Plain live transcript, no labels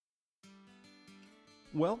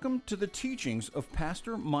Welcome to the teachings of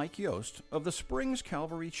Pastor Mike Yost of the Springs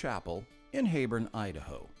Calvary Chapel in Heyburn,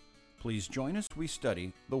 Idaho. Please join us as we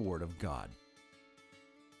study the Word of God.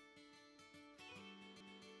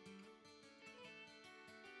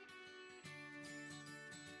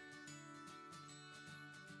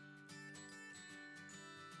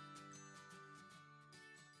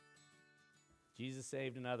 Jesus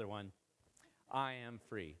saved another one. I am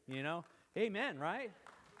free. You know? Amen, right?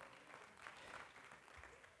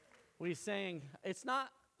 What he's saying, it's not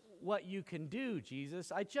what you can do,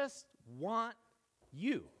 Jesus. I just want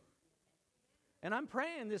you. And I'm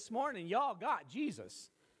praying this morning, y'all got Jesus,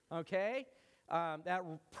 okay? That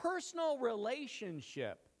personal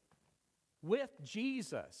relationship with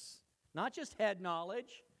Jesus. Not just head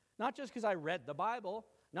knowledge, not just because I read the Bible,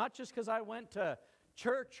 not just because I went to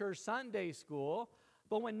church or Sunday school,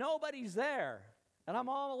 but when nobody's there and I'm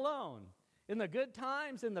all alone, in the good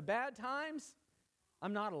times, in the bad times,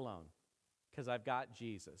 I'm not alone because I've got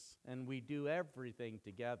Jesus and we do everything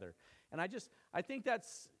together. And I think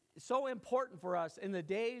that's so important for us in the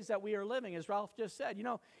days that we are living. As Ralph just said, you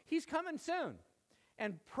know, he's coming soon.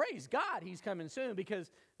 And praise God he's coming soon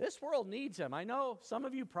because this world needs him. I know some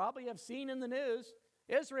of you probably have seen in the news,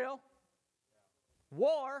 Israel,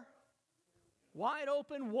 war, wide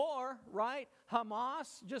open war, right?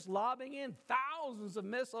 Hamas just lobbing in thousands of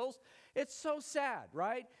missiles. It's so sad,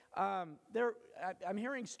 right? I'm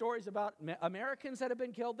hearing stories about Americans that have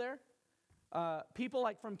been killed there. People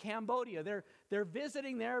like from Cambodia, they're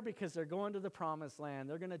visiting there because they're going to the Promised Land.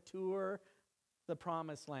 They're going to tour the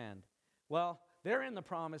Promised Land. Well, they're in the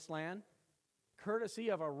Promised Land, courtesy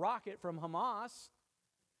of a rocket from Hamas.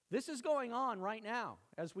 This is going on right now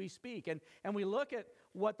as we speak. And we look at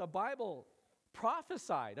what the Bible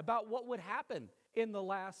prophesied about what would happen in the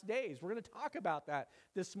last days. We're going to talk about that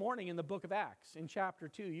this morning in the book of Acts in chapter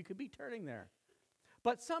 2. You could be turning there.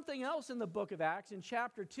 But something else in the book of Acts in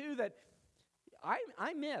chapter 2 that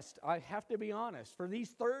I missed, I have to be honest, for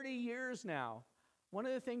these 30 years now, one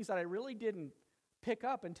of the things that I really didn't pick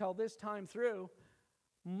up until this time through,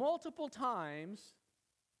 multiple times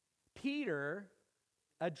Peter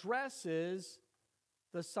addresses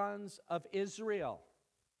the sons of Israel,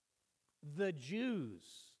 the Jews,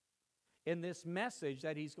 in this message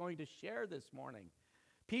that he's going to share this morning.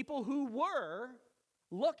 People who were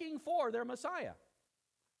looking for their Messiah.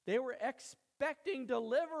 They were expecting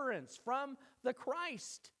deliverance from the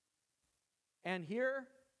Christ. And here,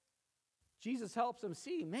 Jesus helps them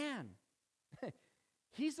see, man,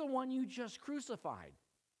 he's the one you just crucified.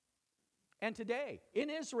 And today,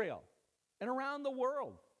 in Israel and around the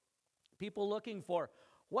world, people looking for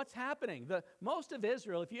what's happening? Most of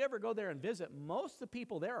Israel, if you ever go there and visit, most of the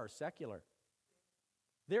people there are secular.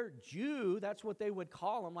 They're Jew, that's what they would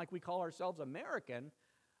call them, like we call ourselves American,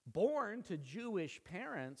 born to Jewish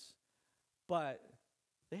parents, but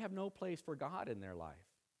they have no place for God in their life.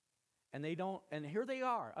 And here they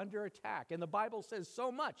are under attack. And the Bible says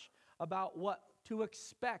so much about what to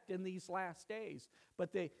expect in these last days.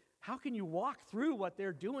 But how can you walk through what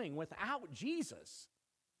they're doing without Jesus?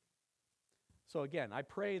 So again, I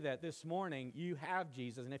pray that this morning you have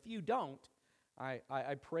Jesus. And if you don't,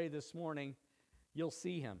 I pray this morning you'll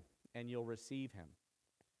see him and you'll receive him.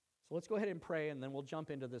 So let's go ahead and pray and then we'll jump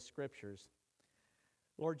into the scriptures.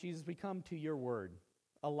 Lord Jesus, we come to your word,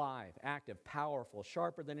 alive, active, powerful,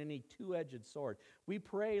 sharper than any two-edged sword. We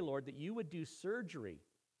pray, Lord, that you would do surgery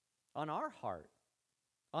on our heart,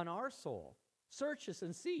 on our soul. Search us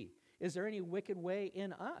and see, is there any wicked way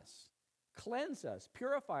in us? Cleanse us,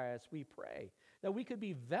 purify us, we pray, that we could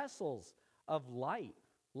be vessels of light,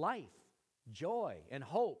 life, joy, and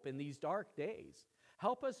hope in these dark days.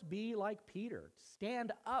 Help us be like Peter,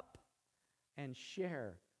 stand up and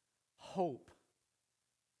share hope,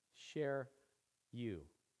 share you.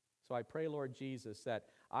 So I pray, Lord Jesus, that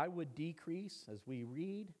I would decrease as we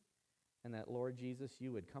read, and that, Lord Jesus,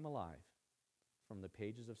 you would come alive from the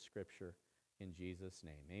pages of Scripture in Jesus'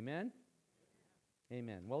 name. Amen?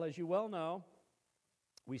 Amen. Well, as you well know,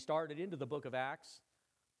 we started into the book of Acts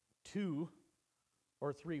 4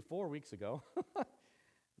 weeks ago.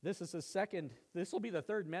 This will be the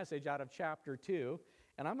third message out of chapter 2.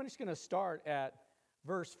 And I'm just going to start at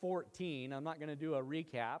verse 14. I'm not going to do a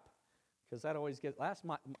recap because that always gets, last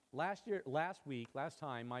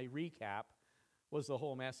time, my recap was the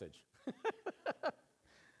whole message.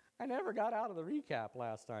 I never got out of the recap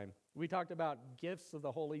last time. We talked about gifts of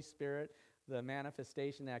the Holy Spirit, the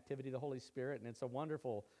manifestation, the activity of the Holy Spirit, and it's a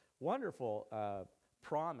wonderful, wonderful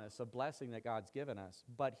promise, a blessing that God's given us.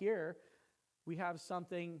 But here we have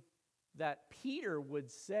something that Peter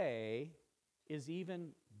would say is even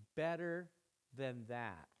better than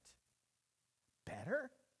that.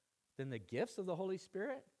 better than the gifts of the Holy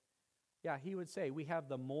Spirit? Yeah, he would say, we have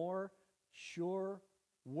the more sure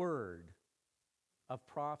word of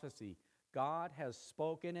prophecy. God has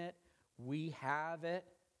spoken it. We have it.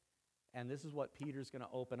 And this is what Peter's going to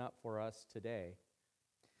open up for us today.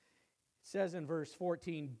 It says in verse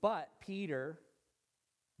 14,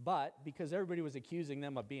 because everybody was accusing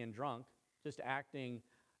them of being drunk, just acting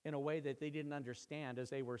in a way that they didn't understand as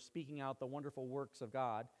they were speaking out the wonderful works of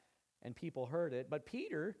God, and people heard it. But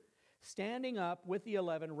Peter, standing up with the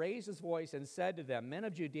 11, raised his voice and said to them, Men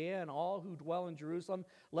of Judea and all who dwell in Jerusalem,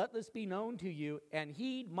 let this be known to you, and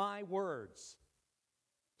heed my words.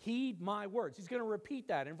 Heed my words. He's going to repeat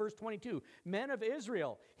that in verse 22. Men of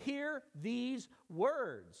Israel, hear these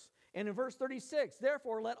words. And in verse 36,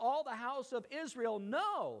 therefore let all the house of Israel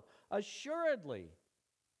know assuredly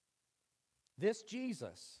this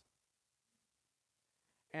Jesus.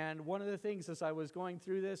 And one of the things as I was going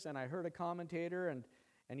through this, and I heard a commentator, and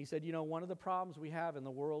he said, one of the problems we have in the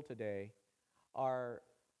world today are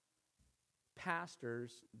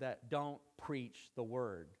pastors that don't preach the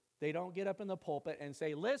word. They don't get up in the pulpit and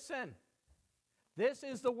say, listen, this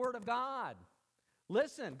is the word of God.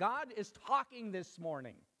 Listen, God is talking this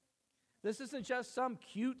morning. This isn't just some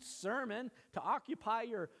cute sermon to occupy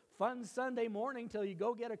your fun Sunday morning till you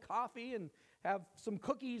go get a coffee and have some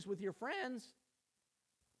cookies with your friends.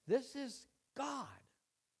 This is God.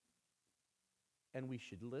 And we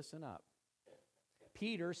should listen up.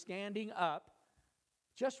 Peter standing up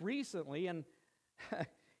just recently, and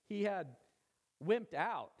he had wimped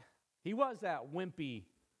out. He was that wimpy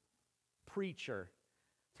preacher,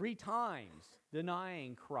 3 times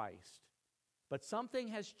denying Christ. But something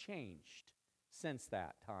has changed since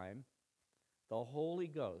that time. The Holy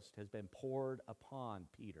Ghost has been poured upon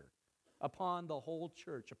Peter, upon the whole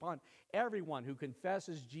church, upon everyone who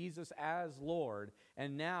confesses Jesus as Lord.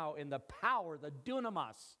 And now in the power, the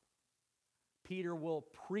dunamis, Peter will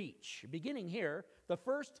preach. Beginning here, the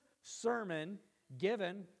first sermon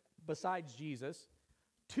given, besides Jesus,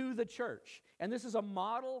 to the church. And this is a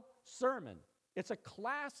model sermon. It's a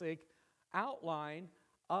classic outline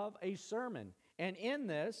of a sermon. And in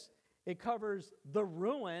this, it covers the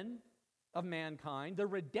ruin of mankind, the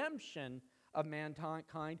redemption of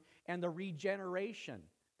mankind, and the regeneration.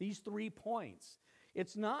 These 3 points.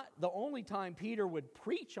 It's not the only time Peter would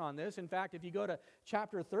preach on this. In fact, if you go to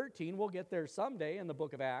chapter 13, we'll get there someday in the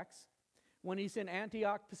book of Acts, when he's in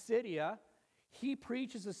Antioch Pisidia, he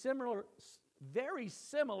preaches a very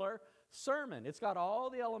similar sermon. It's got all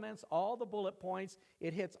the elements, all the bullet points.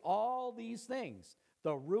 It hits all these things.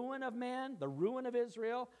 The ruin of man, the ruin of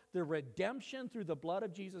Israel, the redemption through the blood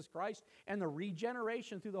of Jesus Christ, and the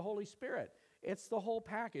regeneration through the Holy Spirit. It's the whole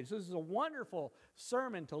package. This is a wonderful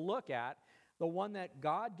sermon to look at, the one that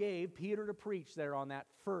God gave Peter to preach there on that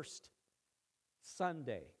first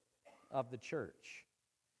Sunday of the church.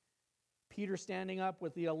 Peter standing up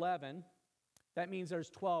with the 11, that means there's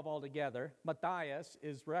 12 altogether. Matthias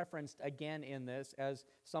is referenced again in this as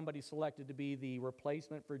somebody selected to be the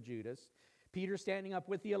replacement for Judas. Peter, standing up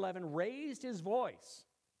with the 11, raised his voice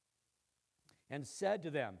and said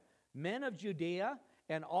to them, Men of Judea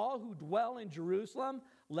and all who dwell in Jerusalem,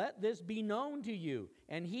 let this be known to you,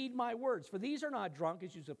 and heed my words. For these are not drunk,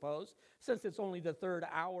 as you suppose, since it's only the 3rd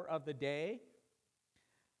hour of the day.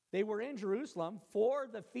 They were in Jerusalem for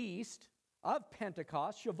the feast of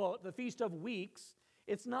Pentecost, Shavuot, the Feast of Weeks.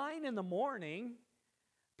 It's 9 a.m.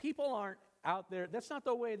 People aren't out there. That's not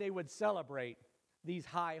the way they would celebrate these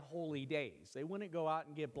high holy days. They wouldn't go out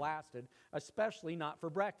and get blasted, especially not for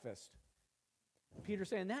breakfast. Peter's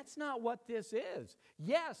saying that's not what this is.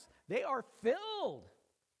 Yes, they are filled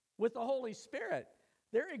with the Holy Spirit.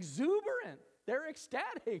 They're exuberant. They're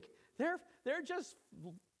ecstatic. They're just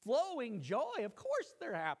flowing joy. Of course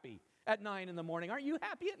they're happy at 9 a.m. Aren't you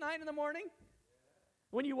happy at 9 a.m?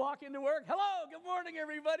 When you walk into work, hello, good morning,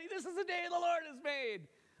 everybody. This is the day the Lord has made.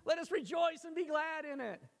 Let us rejoice and be glad in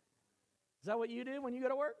it. Is that what you do when you go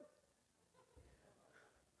to work?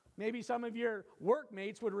 Maybe some of your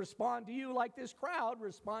workmates would respond to you like this crowd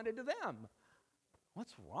responded to them.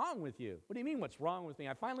 What's wrong with you? What do you mean, what's wrong with me?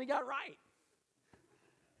 I finally got right.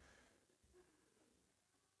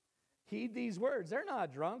 Heed these words. They're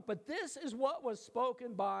not drunk, but this is what was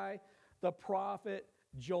spoken by the prophet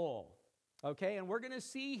Joel. Okay, and we're going to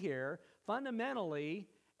see here, fundamentally,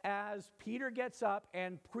 as Peter gets up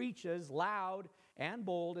and preaches loud and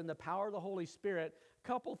bold in the power of the Holy Spirit, a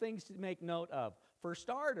couple things to make note of. For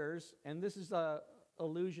starters, and this is an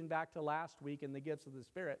allusion back to last week in the gifts of the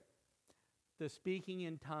Spirit, the speaking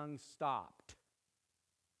in tongues stopped.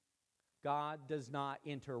 God does not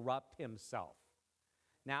interrupt himself.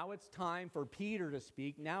 Now it's time for Peter to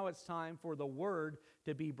speak. Now it's time for the word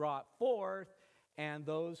to be brought forth. And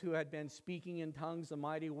those who had been speaking in tongues the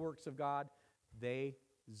mighty works of God, they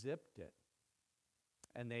zipped it.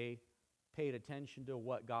 And they paid attention to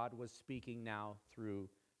what God was speaking now through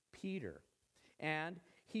Peter. And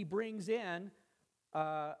he brings in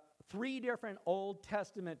 3 different Old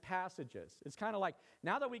Testament passages. It's kind of like,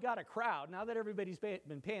 now that we got a crowd, now that everybody's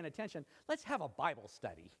been paying attention, let's have a Bible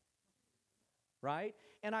study. Right?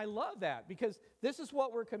 And I love that because this is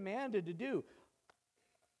what we're commanded to do.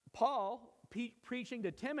 Paul, preaching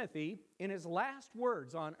to Timothy, in his last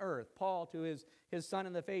words on earth, Paul to his son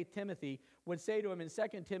in the faith, Timothy, would say to him in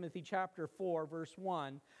 2 Timothy chapter 4, verse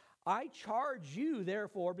 1, I charge you,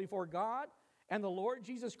 therefore, before God and the Lord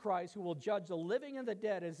Jesus Christ, who will judge the living and the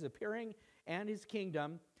dead at his appearing and his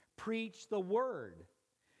kingdom, preach the word.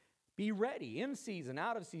 Be ready, in season,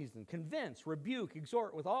 out of season, convince, rebuke,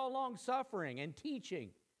 exhort with all long suffering and teaching.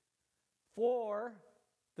 For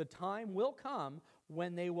the time will come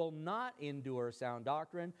when they will not endure sound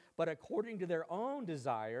doctrine, but according to their own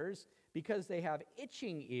desires, because they have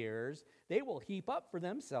itching ears, they will heap up for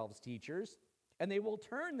themselves teachers, and they will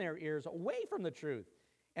turn their ears away from the truth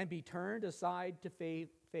and be turned aside to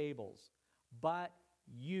fables. But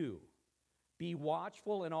you, be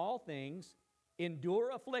watchful in all things,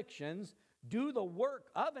 endure afflictions, do the work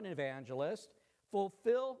of an evangelist,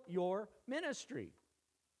 fulfill your ministry.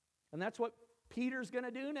 And that's what Peter's going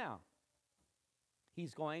to do now.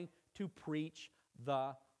 He's going to preach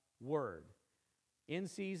the word. In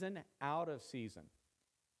season, out of season.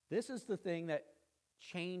 This is the thing that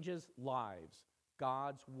changes lives,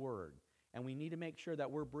 God's word. And we need to make sure that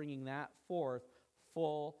we're bringing that forth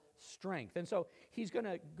full strength. And so he's going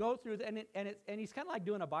to go through, and he's kind of like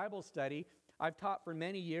doing a Bible study. I've taught for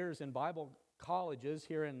many years in Bible colleges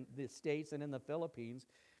here in the States and in the Philippines.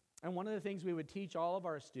 And one of the things we would teach all of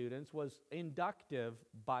our students was inductive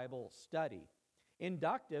Bible study.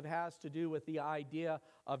 Inductive has to do with the idea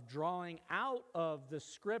of drawing out of the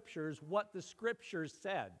Scriptures what the Scriptures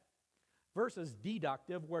said, versus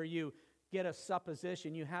deductive, where you get a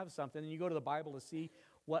supposition, you have something, and you go to the Bible to see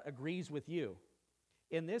what agrees with you.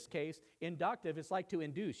 In this case, inductive is like to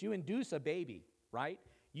induce. You induce a baby, right?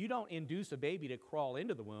 You don't induce a baby to crawl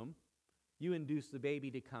into the womb. You induce the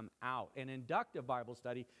baby to come out. And inductive Bible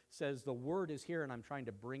study says the word is here and I'm trying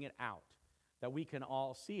to bring it out, that we can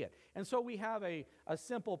all see it. And so we have a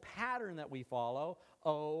simple pattern that we follow,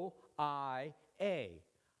 OIA.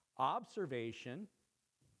 Observation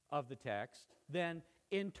of the text, then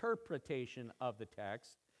interpretation of the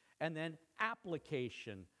text, and then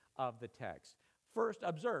application of the text. First,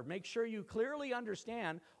 observe. Make sure you clearly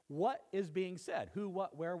understand what is being said. Who,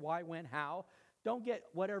 what, where, why, when, how. Don't get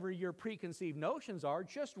whatever your preconceived notions are.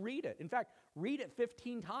 Just read it. In fact, read it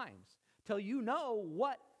 15 times till you know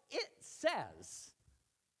what it says.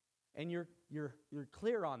 And you're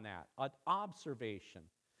clear on that. Observation.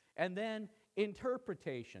 And then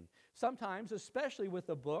interpretation. Sometimes, especially with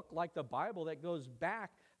a book like the Bible that goes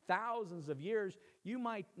back thousands of years, you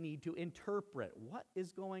might need to interpret what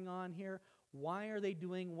is going on here. Why are they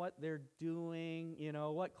doing what they're doing? You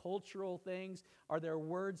know, what cultural things? Are there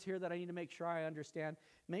words here that I need to make sure I understand?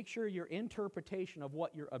 Make sure your interpretation of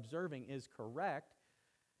what you're observing is correct.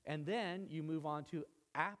 And then you move on to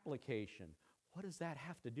application. What does that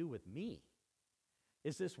have to do with me?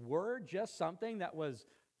 Is this word just something that was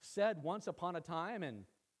said once upon a time and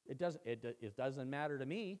it doesn't matter to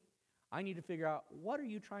me? I need to figure out, what are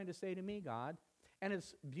you trying to say to me, God? And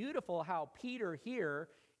it's beautiful how Peter here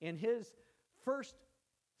in his first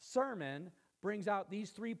sermon brings out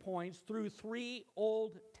these 3 points through 3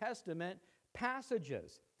 Old Testament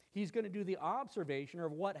passages. He's going to do the observation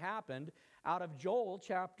of what happened out of Joel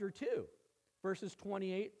chapter 2, verses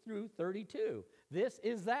 28 through 32. This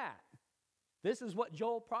is that. This is what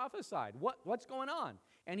Joel prophesied. What's going on?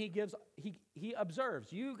 And he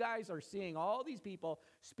observes, you guys are seeing all these people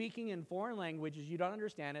speaking in foreign languages. You don't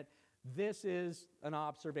understand it. This is an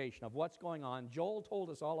observation of what's going on. Joel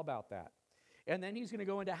told us all about that. And then he's going to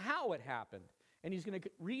go into how it happened. And he's going to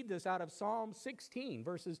read this out of Psalm 16,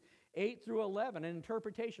 verses 8 through 11, an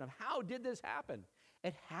interpretation of how did this happen.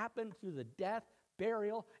 It happened through the death,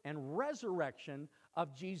 burial, and resurrection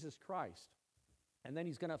of Jesus Christ. And then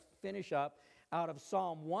he's going to finish up out of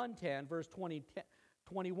Psalm 110, verse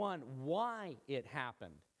 21, why it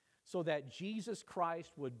happened. So that Jesus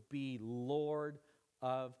Christ would be Lord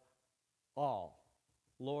of all.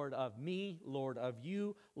 Lord of me, Lord of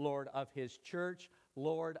you, Lord of his church,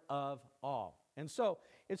 Lord of all. And so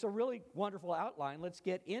it's a really wonderful outline. Let's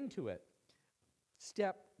get into it.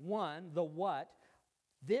 Step 1, the what.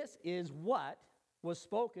 This is what was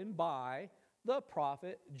spoken by the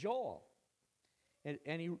prophet Joel. And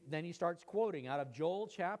then he starts quoting out of Joel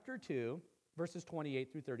chapter 2, verses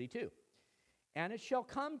 28 through 32. And it shall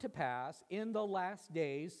come to pass in the last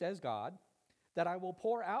days, says God, that I will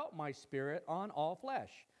pour out my Spirit on all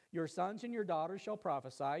flesh. Your sons and your daughters shall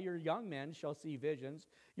prophesy, your young men shall see visions,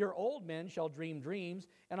 your old men shall dream dreams,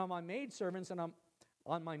 and on my maidservants and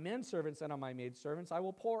on my men servants and on my maidservants I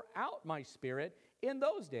will pour out my Spirit in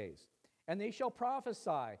those days. And they shall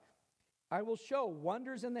prophesy. I will show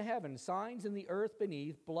wonders in the heavens, signs in the earth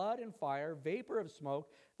beneath, blood and fire, vapor of smoke.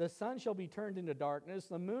 The sun shall be turned into darkness,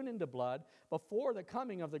 the moon into blood, before the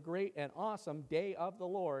coming of the great and awesome day of the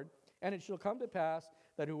Lord. And it shall come to pass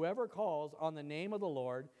that whoever calls on the name of the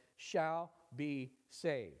Lord shall be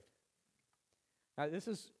saved. Now, this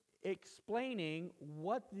is explaining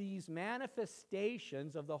what these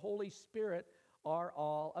manifestations of the Holy Spirit are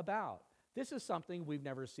all about. This is something we've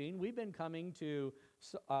never seen. We've been coming to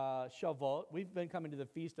Shavuot. We've been coming to the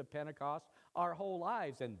Feast of Pentecost our whole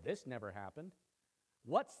lives, and this never happened.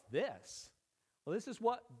 What's this? Well, this is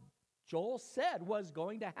what Joel said was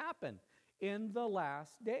going to happen in the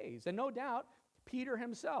last days. And no doubt, Peter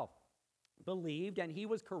himself believed, and he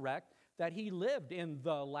was correct, that he lived in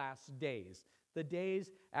the last days. The days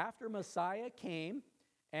after Messiah came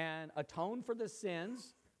and atoned for the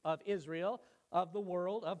sins of Israel, of the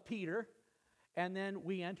world, of Peter. And then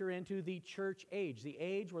we enter into the church age, the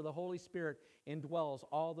age where the Holy Spirit indwells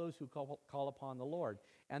all those who call upon the Lord.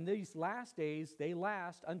 And these last days, they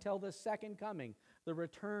last until the second coming, the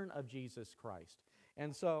return of Jesus Christ.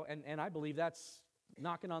 And so, and I believe that's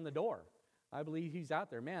knocking on the door. I believe he's out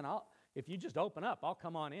there. Man, if you just open up, I'll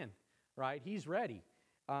come on in, right? He's ready.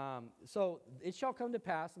 So it shall come to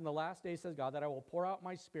pass in the last days, says God, that I will pour out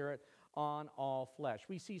my Spirit on all flesh.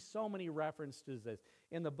 We see so many references to this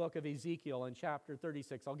in the book of Ezekiel in chapter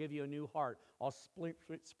 36. I'll give you a new heart. I'll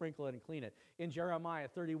sprinkle it and clean it. In Jeremiah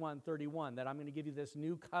 31:31, that I'm going to give you this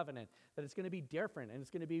new covenant, that it's going to be different, and it's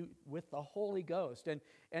going to be with the Holy Ghost. And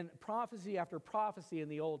prophecy after prophecy in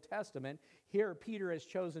the Old Testament, here Peter has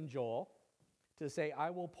chosen Joel to say, I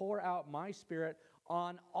will pour out my Spirit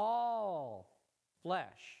on all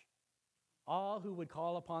flesh, all who would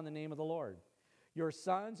call upon the name of the Lord. Your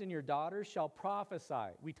sons and your daughters shall prophesy.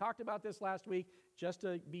 We talked about this last week, just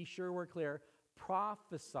to be sure we're clear.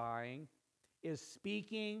 Prophesying is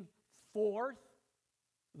speaking forth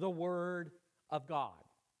the word of God.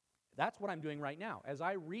 That's what I'm doing right now. As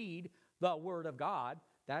I read the word of God,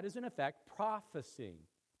 that is in effect prophesying,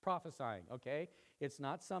 okay? It's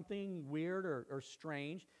not something weird or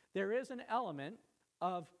strange. There is an element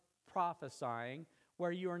of prophesying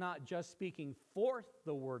where you are not just speaking forth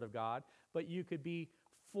the word of God, but you could be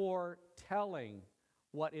foretelling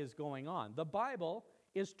what is going on. The Bible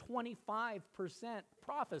is 25%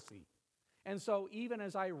 prophecy. And so even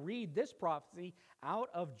as I read this prophecy out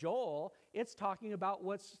of Joel, it's talking about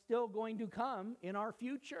what's still going to come in our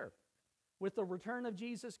future with the return of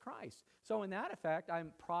Jesus Christ. So in that effect,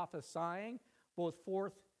 I'm prophesying, both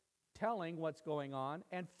foretelling what's going on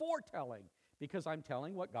and foretelling, because I'm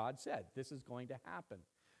telling what God said. This is going to happen.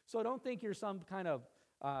 So don't think you're some kind of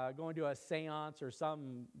going to a seance or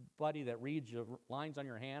somebody that reads your lines on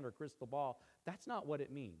your hand or crystal ball. That's not what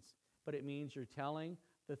it means. But it means you're telling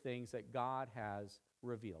the things that God has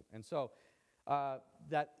revealed. And so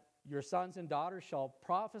that your sons and daughters shall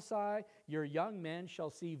prophesy, your young men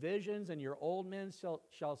shall see visions, and your old men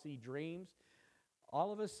shall see dreams.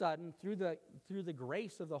 All of a sudden, through the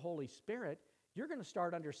grace of the Holy Spirit, you're going to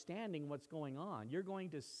start understanding what's going on. You're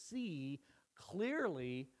going to see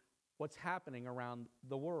clearly what's happening around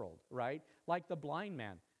the world, right? Like the blind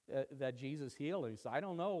man that Jesus healed. He said, I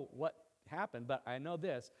don't know what happened, but I know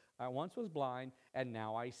this. I once was blind, and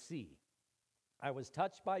now I see. I was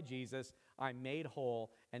touched by Jesus. I'm made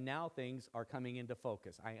whole, and now things are coming into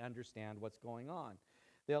focus. I understand what's going on.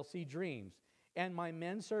 They'll see dreams. And my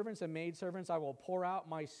men servants and maid servants, I will pour out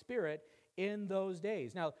my Spirit in those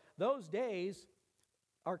days. Now, those days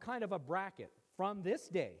are kind of a bracket from this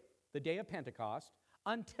day, the day of Pentecost,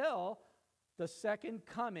 until the second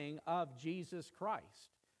coming of Jesus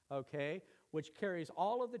Christ, okay, which carries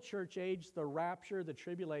all of the church age, the rapture, the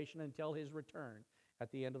tribulation, until his return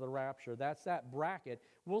at the end of the rapture. That's that bracket.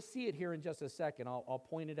 We'll see it here in just a second. I'll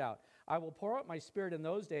point it out. I will pour out my Spirit in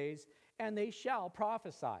those days, and they shall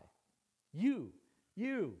prophesy. You.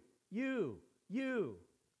 You're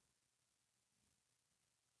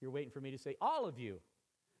waiting for me to say, all of you.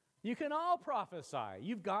 You can all prophesy.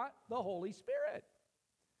 You've got the Holy Spirit.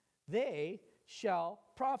 They shall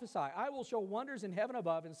prophesy. I will show wonders in heaven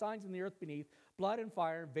above and signs in the earth beneath, blood and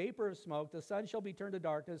fire, vapor of smoke. The sun shall be turned to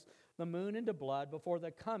darkness, the moon into blood, before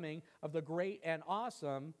the coming of the great and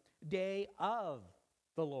awesome day of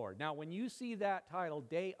the Lord. Now, when you see that title,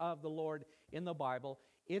 Day of the Lord, in the Bible,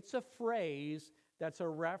 it's a phrase that's a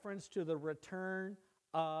reference to the return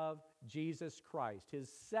of Jesus Christ, his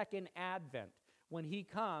second advent, when he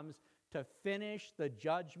comes to finish the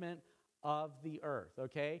judgment of the earth,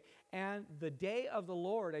 okay? And the day of the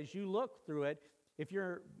Lord, as you look through it, if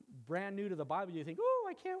you're brand new to the Bible, you think, oh,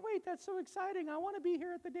 I can't wait, that's so exciting, I want to be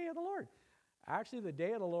here at the day of the Lord. Actually, the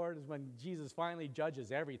day of the Lord is when Jesus finally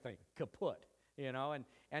judges everything kaput, you know,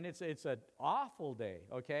 and it's an awful day,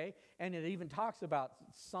 okay? And it even talks about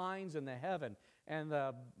signs in the heaven, and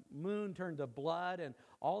the moon turned to blood, and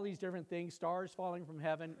all these different things, stars falling from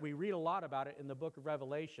heaven. We read a lot about it in the book of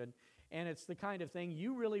Revelation, and it's the kind of thing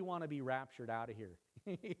you really want to be raptured out of here,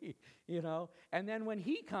 you know? And then when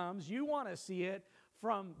he comes, you want to see it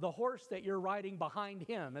from the horse that you're riding behind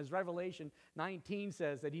him, as Revelation 19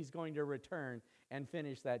 says that he's going to return and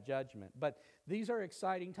finish that judgment. But these are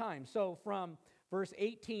exciting times. So from verse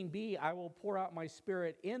 18b, I will pour out my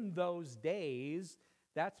Spirit in those days.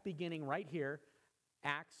 That's beginning right here.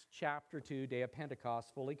 Acts chapter 2, day of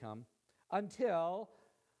Pentecost, fully come. Until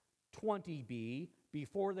 20b,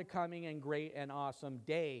 before the coming and great and awesome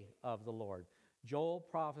day of the Lord. Joel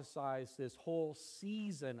prophesies this whole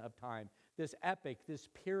season of time, this epic, this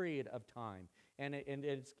period of time. And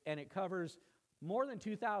it covers more than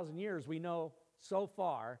 2,000 years, we know so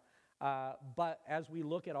far. But as we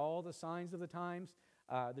look at all the signs of the times,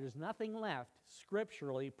 there's nothing left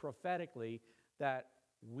scripturally, prophetically, that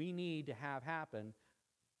we need to have happen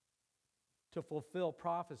to fulfill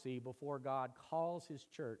prophecy before God calls his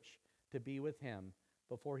church to be with him,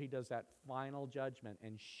 before he does that final judgment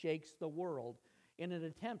and shakes the world in an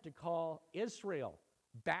attempt to call Israel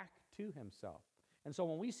back to himself. And so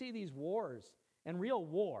when we see these wars, and real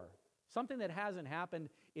war, something that hasn't happened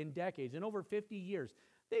in decades, in over 50 years,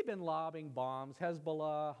 they've been lobbing bombs,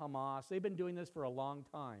 Hezbollah, Hamas, they've been doing this for a long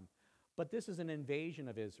time. But this is an invasion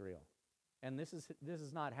of Israel. And this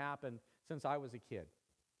has not happened since I was a kid.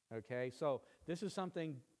 Okay, so this is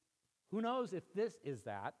something, who knows if this is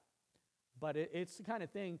that, but it's the kind of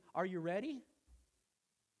thing, are you ready?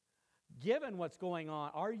 Given what's going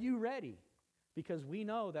on, are you ready? Because we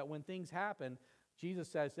know that when things happen, Jesus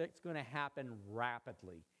says it's going to happen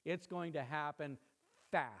rapidly. It's going to happen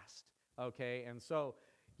fast, okay? And so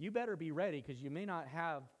you better be ready, because you may not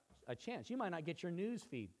have a chance. You might not get your news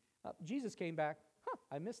feed. Jesus came back.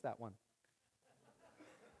 I missed that one.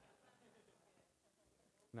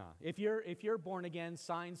 No. If you're born again,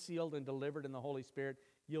 signed, sealed, and delivered in the Holy Spirit,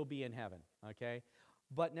 you'll be in heaven, okay?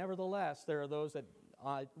 But nevertheless, there are those that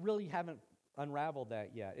really haven't unraveled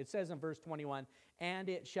that yet. It says in verse 21, and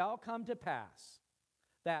it shall come to pass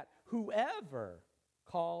that whoever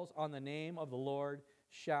calls on the name of the Lord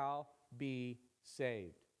shall be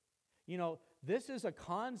saved. You know, this is a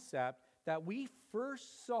concept that we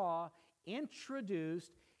first saw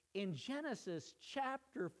introduced in Genesis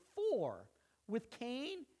chapter 4 with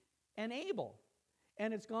Cain and Abel.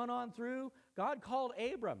 And it's gone on through, God called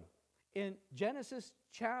Abram in Genesis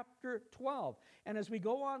chapter 12. And as we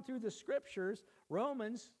go on through the scriptures,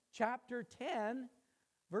 Romans chapter 10,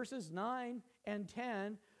 verses 9 and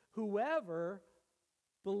 10, whoever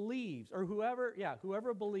believes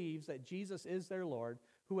that Jesus is their Lord,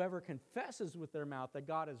 whoever confesses with their mouth that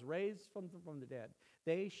God is raised from the dead,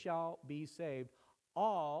 they shall be saved.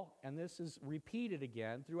 All, and this is repeated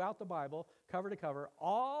again throughout the Bible, cover to cover,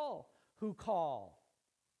 all who call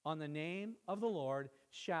on the name of the Lord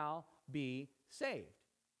shall be saved.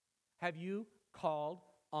 Have you called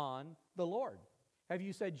on the Lord? Have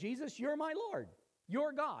you said, Jesus, you're my Lord,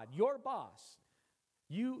 you're God, your boss.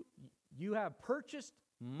 You have purchased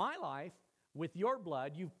my life with your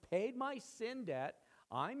blood. You've paid my sin debt.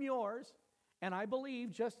 I'm yours. And I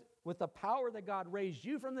believe just with the power that God raised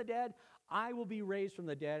you from the dead, I will be raised from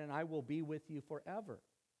the dead and I will be with you forever.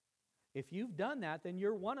 If you've done that, then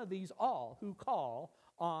you're one of these all who call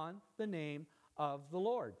on the name of the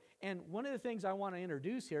Lord. And one of the things I want to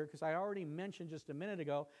introduce here, because I already mentioned just a minute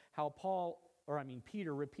ago how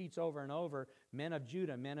Peter repeats over and over, men of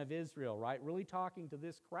Judah, men of Israel, right? Really talking to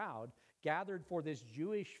this crowd gathered for this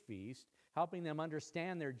Jewish feast, helping them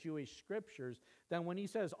understand their Jewish scriptures. Then when he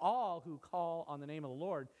says all who call on the name of the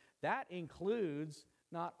Lord, that includes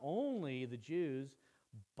not only the Jews,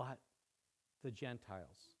 but the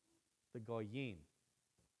Gentiles, the Goyim,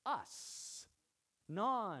 us,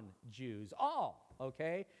 non-Jews, all,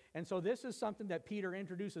 okay? And so this is something that Peter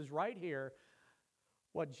introduces right here.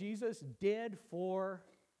 What Jesus did for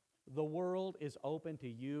the world is open to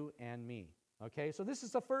you and me, okay? So this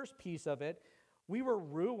is the first piece of it. We were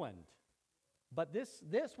ruined. But this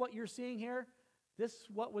what you're seeing here, This is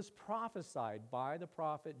what was prophesied by the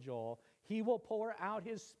prophet Joel. He will pour out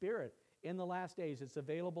his Spirit in the last days. It's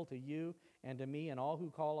available to you and to me and all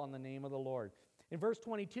who call on the name of the Lord. In verse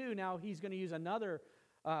 22, now he's going to use another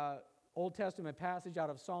Old Testament passage out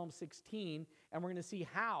of Psalm 16, and we're going to see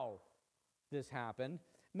how this happened.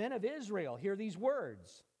 Men of Israel, hear these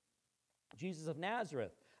words. Jesus of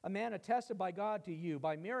Nazareth, a man attested by God to you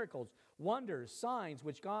by miracles, wonders, signs,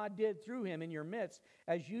 which God did through him in your midst,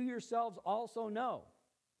 as you yourselves also know.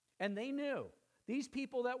 And they knew. These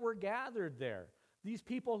people that were gathered there, these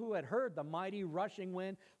people who had heard the mighty rushing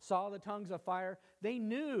wind, saw the tongues of fire, they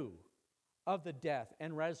knew of the death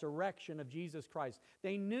and resurrection of Jesus Christ.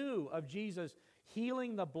 They knew of Jesus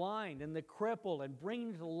healing the blind and the crippled and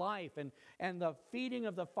bringing to life and the feeding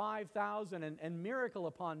of the 5,000 and miracle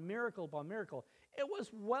upon miracle upon miracle. It was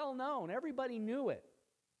well known. Everybody knew it.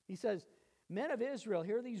 He says, men of Israel,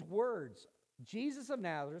 hear these words. Jesus of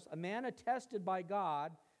Nazareth, a man attested by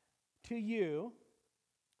God to you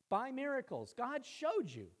by miracles. God showed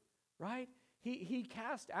you, right? He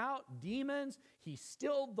cast out demons. He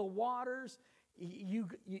stilled the waters. You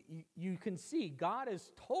can see God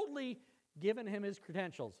has totally given him his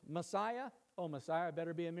credentials. Messiah? Oh, Messiah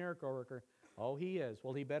better be a miracle worker. Oh, he is.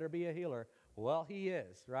 Well, he better be a healer. Well, he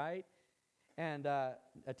is, right? And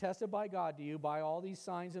attested by God to you by all these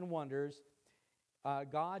signs and wonders,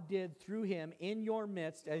 God did through him in your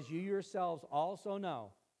midst, as you yourselves also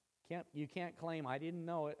know. You can't claim, I didn't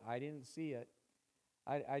know it, I didn't see it,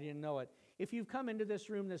 I didn't know it. If you've come into this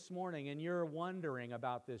room this morning and you're wondering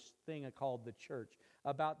about this thing called the church,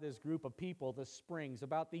 about this group of people, the Springs,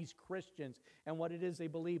 about these Christians and what it is they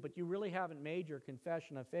believe, but you really haven't made your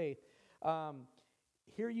confession of faith,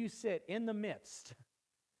 here you sit in the midst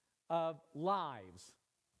of lives,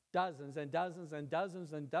 dozens and dozens and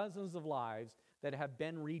dozens and dozens of lives that have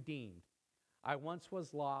been redeemed. I once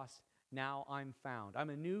was lost, now I'm found. I'm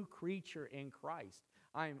a new creature in Christ.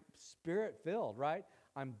 I'm Spirit-filled, right?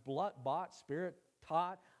 I'm blood-bought,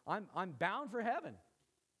 Spirit-taught. I'm bound for heaven.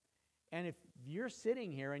 And if you're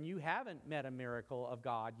sitting here and you haven't met a miracle of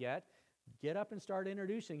God yet, get up and start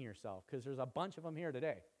introducing yourself, because there's a bunch of them here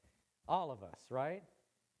today. All of us, right?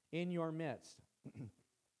 In your midst.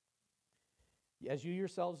 As you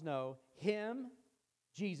yourselves know, him,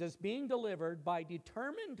 Jesus, being delivered by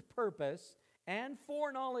determined purpose and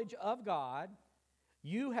foreknowledge of God,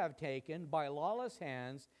 you have taken by lawless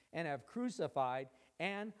hands and have crucified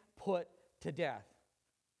and put to death.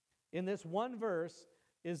 In this one verse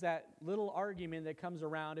is that little argument that comes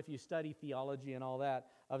around, if you study theology and all that,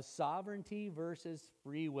 of sovereignty versus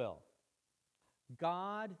free will.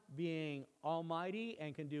 God being almighty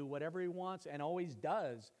and can do whatever he wants and always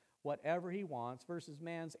does whatever he wants, versus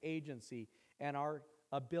man's agency and our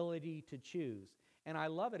ability to choose. And I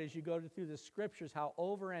love it as you go through the scriptures, how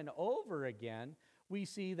over and over again we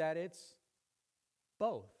see that it's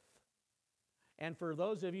both. And for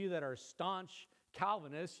those of you that are staunch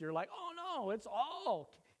Calvinists, you're like, oh no, it's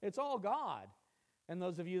all God. And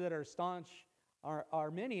those of you that are staunch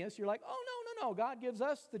Arminians, you're like, oh no, God gives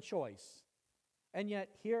us the choice. And yet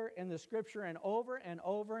here in the scripture and over and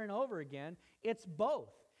over again, it's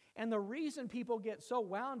both. And the reason people get so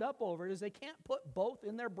wound up over it is they can't put both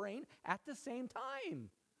in their brain at the same time.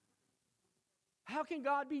 How can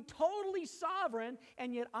God be totally sovereign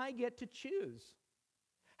and yet I get to choose?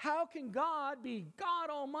 How can God be God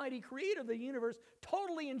Almighty, creator of the universe,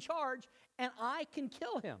 totally in charge, and I can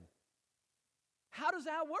kill him? How does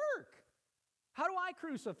that work? How do I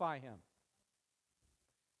crucify him?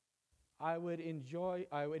 I would invite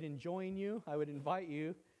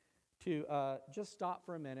you to just stop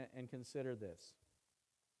for a minute and consider this.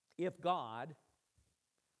 If God,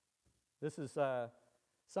 this is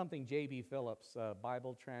something J.B. Phillips,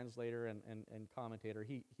 Bible translator and commentator,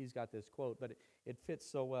 he's got this quote, but it fits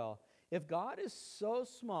so well. If God is so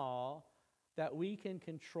small that we can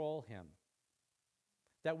control him,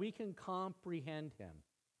 that we can comprehend him,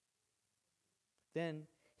 then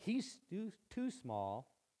he's too small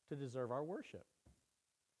to deserve our worship.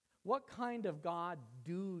 What kind of God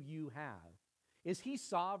do you have? Is he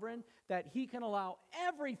sovereign that he can allow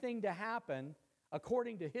everything to happen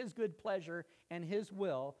according to his good pleasure and his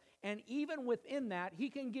will, and even within that, he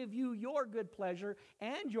can give you your good pleasure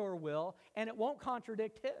and your will, and it won't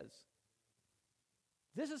contradict his?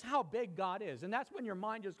 This is how big God is, and that's when your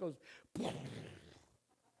mind just goes, and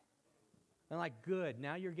like, good,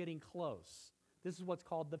 now you're getting close. This is what's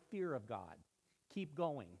called the fear of God. Keep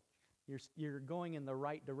going. You're going in the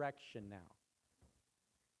right direction now.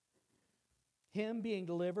 Him being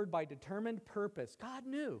delivered by determined purpose. God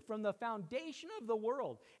knew from the foundation of the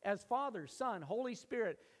world, as Father, Son, Holy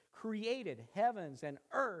Spirit created heavens and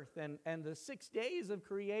earth and the 6 days of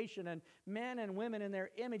creation and men and women in their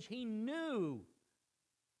image, he knew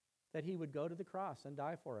that he would go to the cross and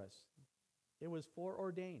die for us. It was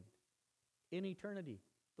foreordained in eternity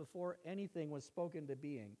before anything was spoken to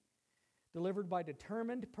being. Delivered by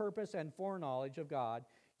determined purpose and foreknowledge of God,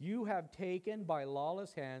 you have taken by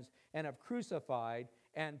lawless hands and have crucified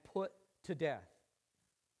and put to death.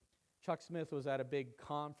 Chuck Smith was at a big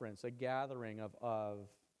conference, a gathering of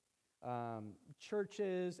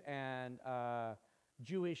churches and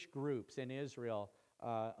Jewish groups in Israel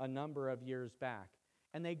a number of years back.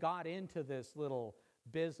 And they got into this little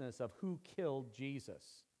business of who killed Jesus,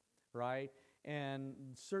 right? And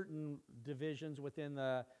certain divisions within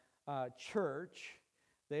the church,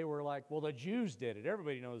 they were like, well, the Jews did it.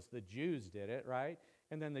 Everybody knows the Jews did it, right?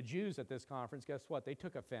 And then the Jews at this conference, guess what? They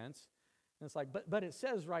took offense. And it's like, but it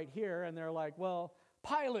says right here, and they're like, well,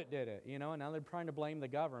 Pilate did it, and now they're trying to blame the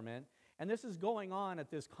government. And this is going on at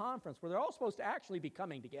this conference where they're all supposed to actually be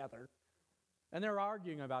coming together. And they're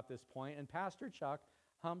arguing about this point, and Pastor Chuck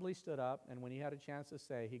humbly stood up, and when he had a chance to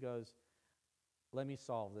say, he goes, let me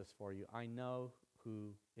solve this for you. I know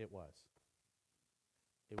who it was.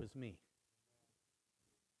 It was me.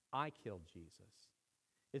 I killed Jesus.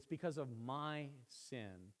 It's because of my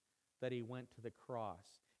sin that he went to the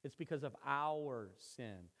cross. It's because of our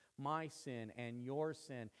sin, my sin and your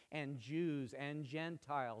sin, and Jews and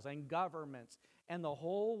Gentiles and governments and the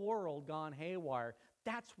whole world gone haywire.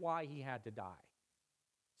 That's why he had to die.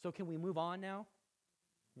 So can we move on now?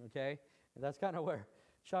 Okay? And that's kind of where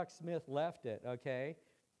Chuck Smith left it, okay?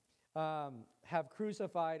 Have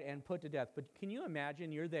crucified and put to death. But can you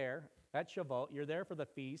imagine you're there at Shavuot, you're there for the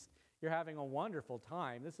feast, you're having a wonderful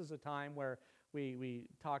time. This is a time where we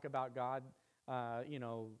talk about God,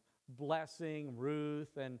 blessing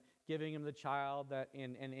Ruth and giving him the child.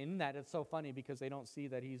 And in that, it's so funny because they don't see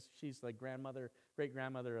that she's the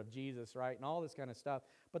great-grandmother of Jesus, right? And all this kind of stuff.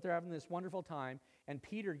 But they're having this wonderful time, and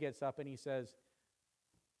Peter gets up and he says,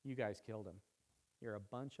 you guys killed him. You're a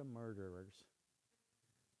bunch of murderers,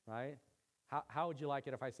 right? How would you like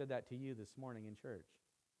it if I said that to you this morning in church?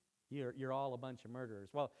 You're all a bunch of murderers.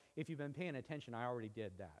 Well, if you've been paying attention, I already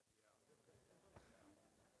did that.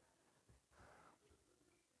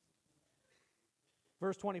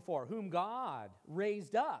 Verse 24, whom God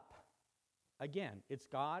raised up. Again, it's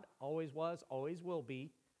God, always was, always will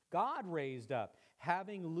be. God raised up,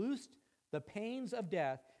 having loosed the pains of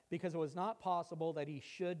death, because it was not possible that he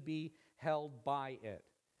should be held by it.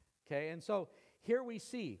 Okay, and so here we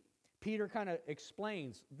see, Peter kind of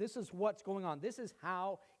explains, this is what's going on. This is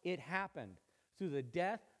how it happened, through the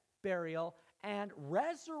death, burial, and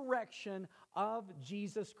resurrection of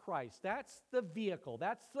Jesus Christ. That's the vehicle,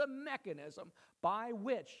 that's the mechanism by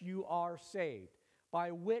which you are saved,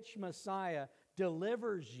 by which Messiah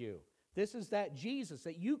delivers you. This is that Jesus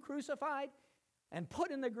that you crucified and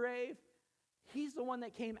put in the grave. He's the one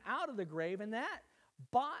that came out of the grave, and that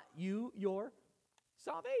bought you your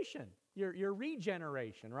salvation, your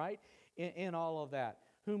regeneration, right? In all of that.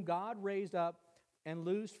 Whom God raised up and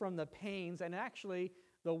loosed from the pains. And actually,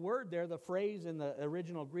 the word there, the phrase in the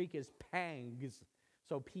original Greek is pangs.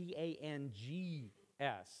 So Pangs.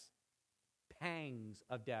 Pangs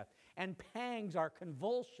of death. And pangs are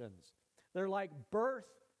convulsions. They're like birth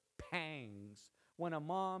pangs when a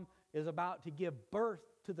mom is about to give birth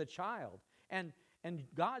to the child. And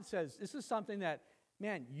God says, this is something that,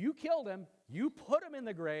 man, you killed him, you put him in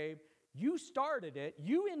the grave, you started it,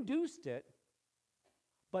 you induced it,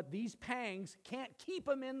 but these pangs can't keep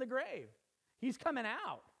him in the grave. He's coming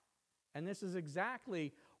out. And this is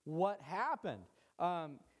exactly what happened.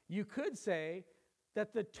 You could say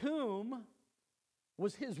that the tomb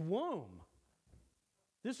was his womb.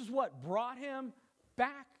 This is what brought him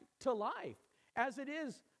back to life, as it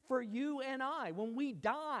is for you and I. When we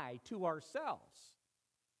die to ourselves,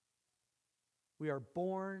 we are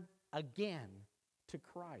born again to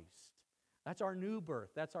Christ. That's our new birth.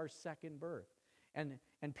 That's our second birth. And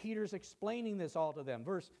Peter's explaining this all to them.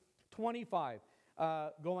 Verse 25,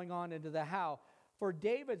 going on into the how. For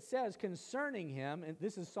David says concerning him, and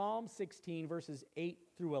this is Psalm 16, verses 8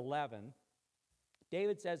 through 11.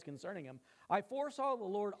 David says concerning him, I foresaw the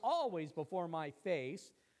Lord always before my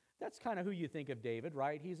face. That's kind of who you think of David,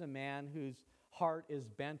 right? He's a man whose heart is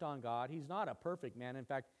bent on God. He's not a perfect man. In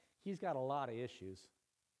fact, he's got a lot of issues.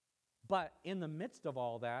 But in the midst of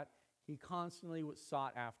all that, he constantly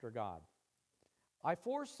sought after God. I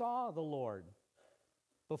foresaw the Lord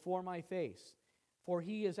before my face, for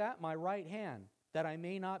he is at my right hand, that I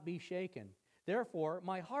may not be shaken. Therefore,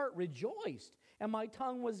 my heart rejoiced, and my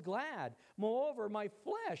tongue was glad. Moreover, my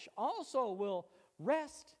flesh also will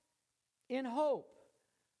rest in hope.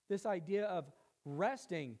 this idea of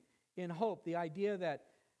resting in hope, the idea that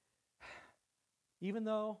even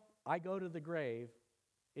though I go to the grave,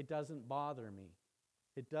 it doesn't bother me.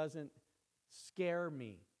 It doesn't scare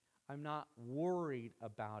me. I'm not worried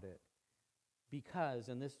about it. Because,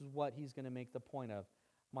 and this is what he's going to make the point of,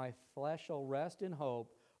 my flesh shall rest in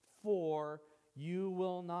hope, for you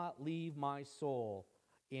will not leave my soul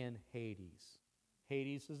in Hades.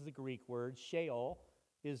 Hades is the Greek word. Sheol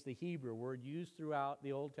is the Hebrew word used throughout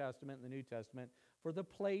the Old Testament and the New Testament for the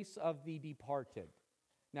place of the departed.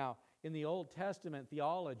 Now, in the Old Testament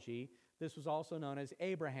theology, this was also known as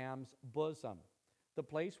Abraham's bosom, the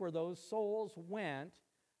place where those souls went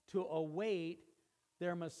to await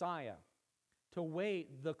their Messiah, to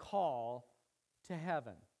wait the call to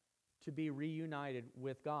heaven, to be reunited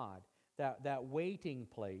with God, that waiting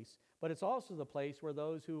place. But it's also the place where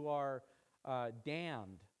those who are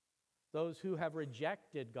damned, those who have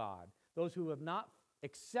rejected God, those who have not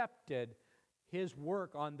accepted His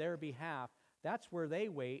work on their behalf, that's where they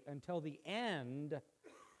wait until the end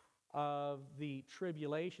of the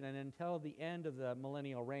tribulation and until the end of the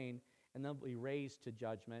millennial reign, and they'll be raised to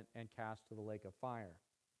judgment and cast to the lake of fire.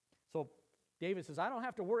 So David says, I don't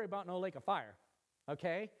have to worry about no lake of fire,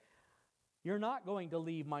 okay? You're not going to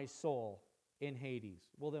leave my soul in Hades.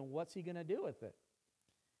 Well, then what's he going to do with it?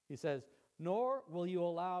 He says, nor will you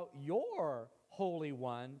allow your Holy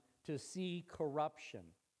One to see corruption.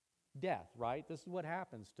 Death, right? This is what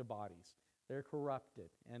happens to bodies. They're corrupted.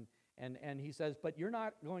 And he says, but you're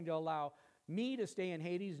not going to allow me to stay in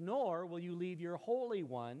Hades, nor will you leave your Holy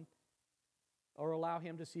One or allow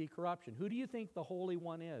him to see corruption. Who do you think the Holy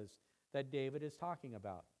One is that David is talking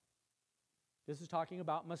about? This is talking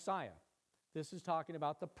about Messiah. This is talking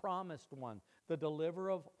about the promised one, the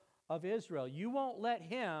deliverer of Israel. You won't let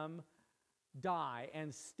him die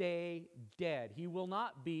and stay dead. He will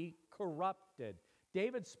not be corrupted.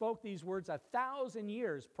 David spoke these words 1,000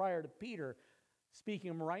 years prior to Peter speaking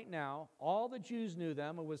them right now. All the Jews knew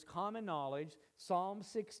them. It was common knowledge. Psalm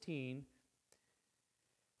 16,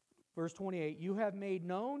 verse 28, you have made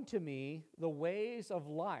known to me the ways of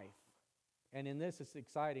life. And in this, it's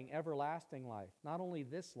exciting, everlasting life. Not only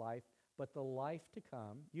this life, but the life to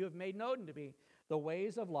come. You have made known to me the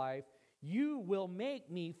ways of life. You will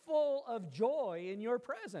make me full of joy in your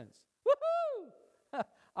presence.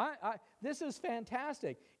 Woohoo! This is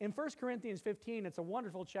fantastic. In 1 Corinthians 15, it's a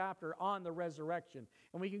wonderful chapter on the resurrection.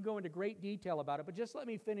 And we can go into great detail about it. But just let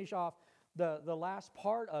me finish off the last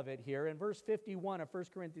part of it here. In verse 51 of 1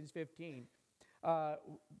 Corinthians 15,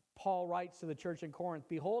 Paul writes to the church in Corinth,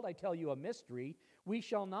 behold, I tell you a mystery. We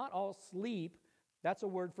shall not all sleep. That's a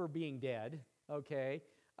word for being dead, okay?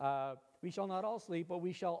 We shall not all sleep, but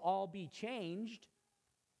we shall all be changed.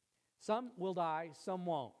 Some will die, some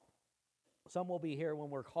won't. Some will be here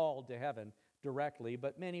when we're called to heaven directly,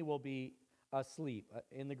 but many will be asleep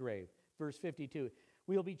in the grave. Verse 52,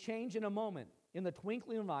 we will be changed in a moment, in the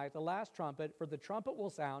twinkling of an eye, at the last trumpet, for the trumpet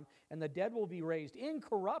will sound, and the dead will be raised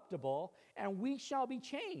incorruptible, and we shall be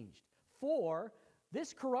changed. For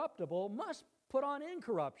this corruptible must put on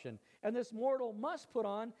incorruption, and this mortal must put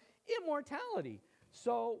on immortality.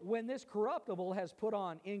 So when this corruptible has put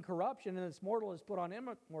on incorruption, and this mortal has put on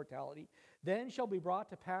immortality, then shall be brought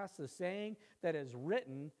to pass the saying that is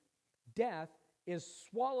written, death is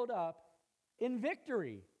swallowed up in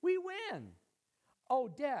victory. We win. O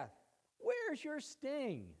death, where's your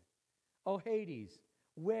sting? O Hades,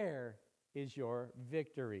 where is your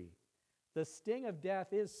victory? The sting of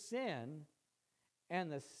death is sin, and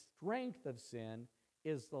the strength of sin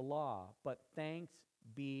is the law. But thanks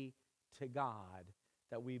be to God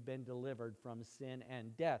that we've been delivered from sin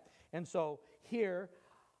and death. And so here,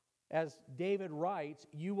 as David writes,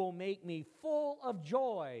 you will make me full of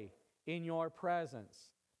joy in your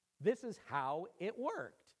presence. This is how it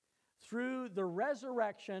worked. Through the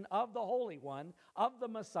resurrection of the Holy One, of the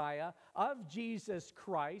Messiah, of Jesus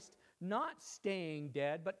Christ, not staying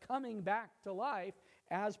dead, but coming back to life,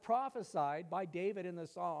 as prophesied by David in the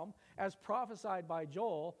Psalm, as prophesied by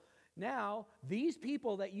Joel. Now, these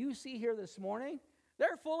people that you see here this morning,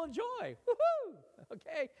 they're full of joy. Woohoo!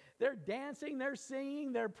 Okay? They're dancing, they're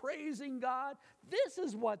singing, they're praising God. This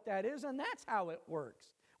is what that is, and that's how it works.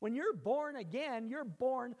 When you're born again, you're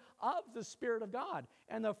born of the Spirit of God.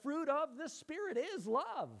 And the fruit of the Spirit is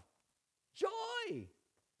love, joy,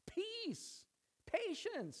 peace,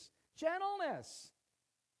 patience, gentleness.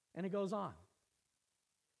 And it goes on.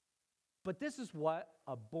 But this is what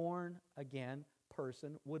a born-again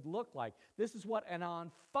person would look like. This is what an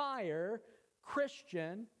on-fire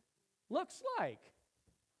Christian looks like.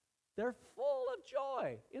 They're full of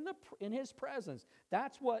joy in his presence.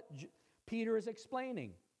 That's what Peter is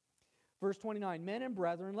explaining. Verse 29, men and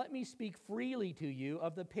brethren, let me speak freely to you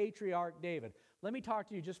of the patriarch David. Let me talk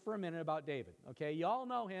to you just for a minute about David, okay? You all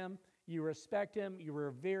know him, you respect him, you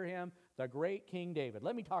revere him, the great King David.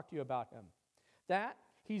 Let me talk to you about him. That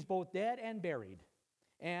he's both dead and buried,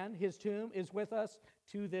 and his tomb is with us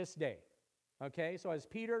to this day, okay? So as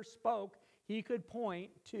Peter spoke, he could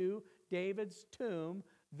point to David's tomb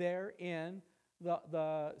there in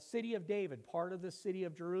the city of David, part of the city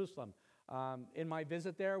of Jerusalem. In my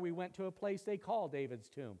visit there, we went to a place they call David's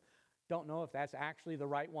tomb. Don't know if that's actually the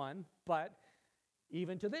right one, but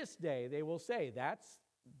even to this day, they will say that's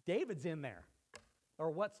David's in there,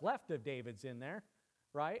 or what's left of David's in there,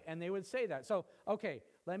 right? And they would say that. So, okay,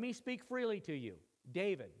 let me speak freely to you.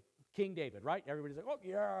 David, King David, right? Everybody's like, oh,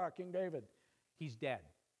 yeah, King David. He's dead,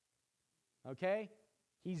 okay?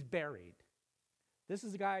 He's buried. This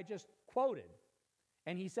is the guy I just quoted,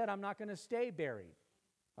 and he said, I'm not going to stay buried.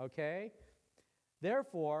 Okay?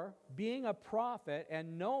 Therefore, being a prophet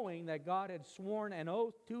and knowing that God had sworn an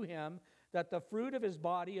oath to him that the fruit of his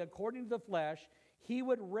body, according to the flesh, he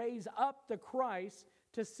would raise up the Christ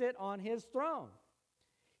to sit on his throne.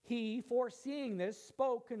 He, foreseeing this,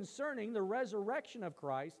 spoke concerning the resurrection of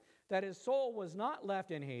Christ, that his soul was not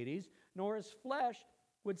left in Hades, nor his flesh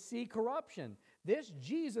would see corruption. This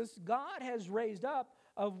Jesus God has raised up,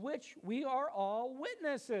 of which we are all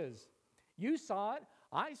witnesses. You saw it.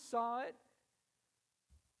 I saw it.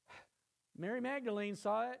 Mary Magdalene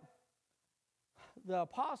saw it. The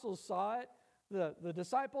apostles saw it. The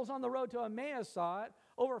disciples on the road to Emmaus saw it.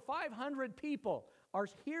 Over 500 people are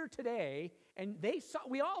here today, and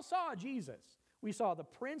we all saw Jesus. We saw the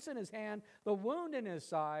prints in his hand, the wound in his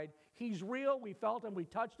side. He's real. We felt him. We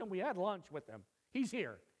touched him. We had lunch with him. He's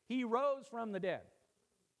here. He rose from the dead.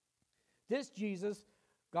 This Jesus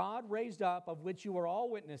God raised up, of which you are all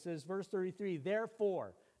witnesses, verse 33,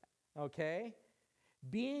 therefore, okay,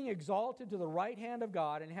 being exalted to the right hand of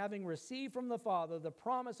God and having received from the Father the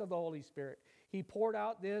promise of the Holy Spirit, he poured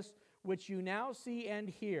out this which you now see and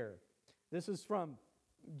hear. This is from,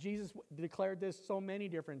 Jesus declared this so many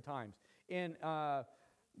different times. In the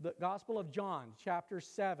Gospel of John, chapter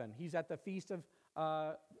 7, he's at the Feast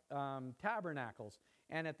of Tabernacles.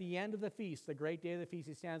 And at the end of the feast, the great day of the feast,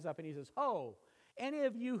 he stands up and he says, ho, any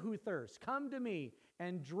of you who thirst, come to me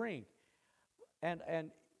and drink.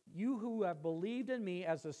 And you who have believed in me,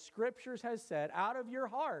 as the Scriptures has said, out of your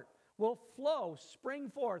heart will flow, spring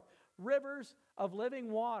forth, rivers of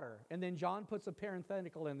living water. And then John puts a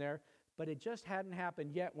parenthetical in there, but it just hadn't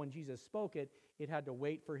happened yet when Jesus spoke it. It had to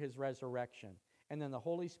wait for his resurrection. And then the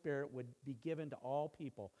Holy Spirit would be given to all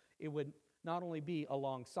people. It would not only be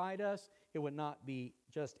alongside us, it would not be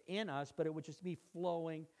just in us, but it would just be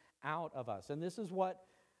flowing out of us. And this is what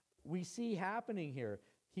we see happening here.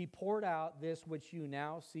 He poured out this which you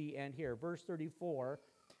now see and hear. Verse 34,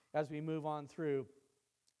 as we move on through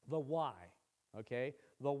the why, okay?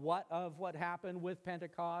 The what of what happened with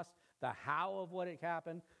Pentecost, the how of what had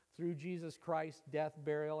happened through Jesus Christ's death,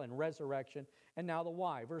 burial, and resurrection, and now the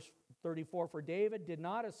why. Verse 34, for David did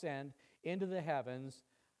not ascend into the heavens,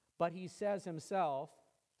 but he says himself,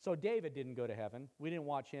 so David didn't go to heaven. We didn't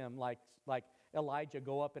watch him like Elijah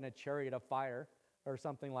go up in a chariot of fire or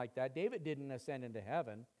something like that. David didn't ascend into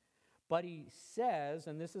heaven. But he says,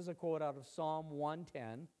 and this is a quote out of Psalm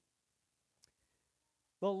 110,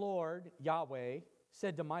 the Lord, Yahweh,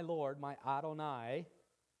 said to my Lord, my Adonai,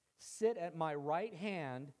 sit at my right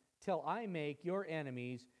hand till I make your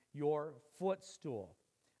enemies your footstool.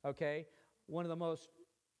 Okay? One of the most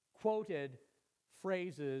quoted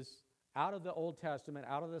phrases out of the Old Testament,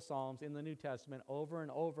 out of the Psalms, in the New Testament, over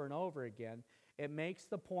and over and over again. It makes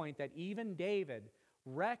the point that even David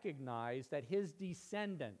recognized that his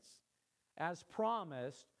descendants, as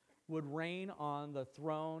promised, would reign on the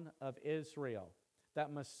throne of Israel.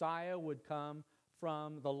 That Messiah would come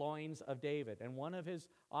from the loins of David. And one of his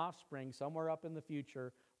offspring, somewhere up in the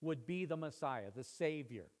future, would be the Messiah, the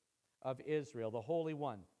Savior of Israel, the Holy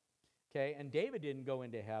One. Okay, and David didn't go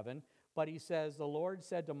into heaven, but he says, the Lord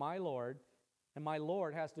said to my Lord, and my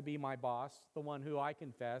Lord has to be my boss, the one who I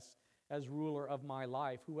confess as ruler of my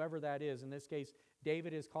life, whoever that is. In this case,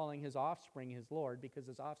 David is calling his offspring his Lord because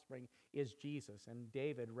his offspring is Jesus, and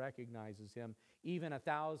David recognizes him. Even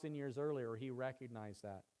 1,000 years earlier, he recognized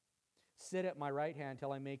that. Sit at my right hand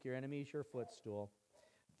till I make your enemies your footstool.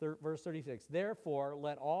 Verse 36, therefore,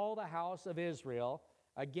 let all the house of Israel,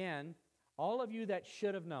 again, all of you that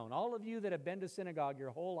should have known, all of you that have been to synagogue your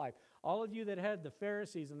whole life, all of you that had the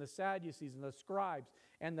Pharisees and the Sadducees and the scribes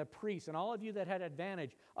and the priests, and all of you that had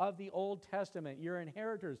advantage of the Old Testament, you're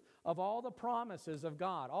inheritors of all the promises of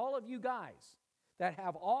God. All of you guys that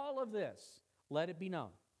have all of this, let it be known.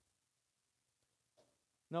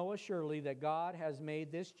 know assuredly that God has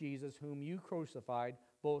made this Jesus, whom you crucified,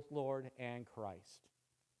 both Lord and Christ.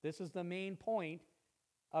 This is the main point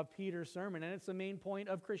of Peter's sermon, and it's the main point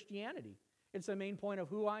of Christianity. It's the main point of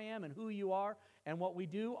who I am and who you are and what we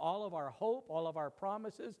do, all of our hope, all of our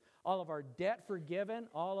promises, all of our debt forgiven,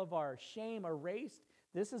 all of our shame erased.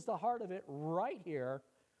 This is the heart of it right here.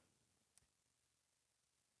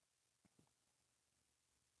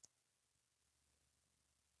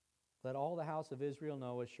 Let all the house of Israel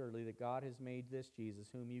know assuredly that God has made this Jesus,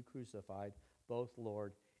 whom you crucified, both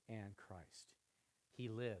Lord and Christ. He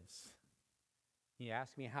lives. You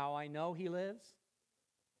ask me how I know he lives?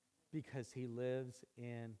 Because he lives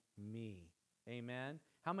in me. Amen.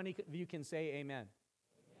 How many of you can say amen? Amen.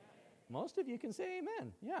 Most of you can say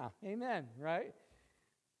amen. Yeah, amen, right?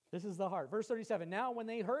 This is the heart. Verse 37, now when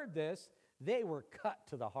they heard this, they were cut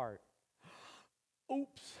to the heart.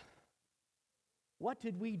 Oops. What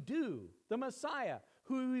did we do? The Messiah,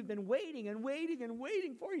 who we've been waiting and waiting and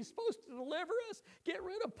waiting for. He's supposed to deliver us, get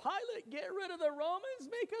rid of Pilate, get rid of the Romans,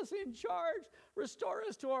 make us in charge, restore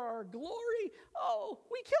us to our glory. Oh,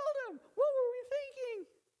 we killed him. What were we thinking?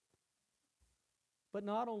 But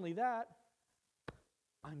not only that,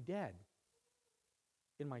 I'm dead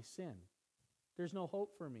in my sin. There's no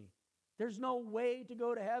hope for me. There's no way to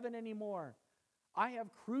go to heaven anymore. I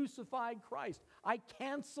have crucified Christ. I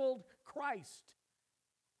canceled Christ.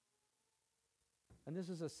 And this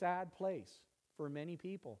is a sad place for many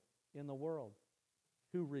people in the world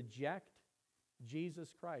who reject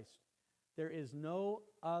Jesus Christ. There is no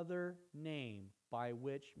other name by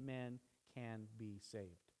which men can be saved.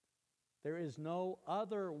 There is no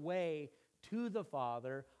other way to the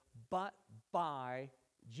Father but by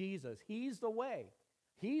Jesus. He's the way.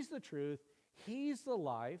 He's the truth. He's the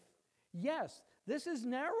life. Yes, this is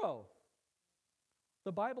narrow.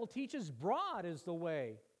 The Bible teaches broad is the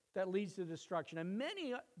way that leads to destruction, and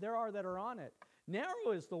many there are that are on it.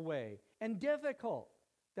 Narrow is the way, and difficult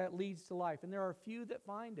that leads to life, and there are few that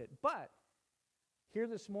find it. But here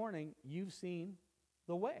this morning, you've seen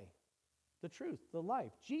the way, the truth, the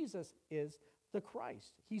life. Jesus is the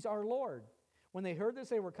Christ. He's our Lord. When they heard this,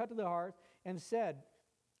 they were cut to the heart and said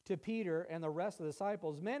to Peter and the rest of the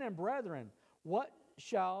disciples, men and brethren, what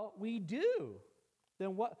shall we do?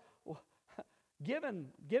 Then what? Given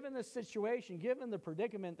this situation, given the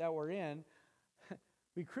predicament that we're in,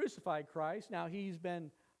 we crucified Christ. Now he's been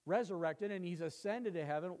resurrected and he's ascended to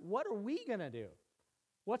heaven. What are we going to do?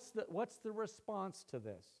 What's the response to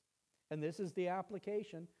this? And this is the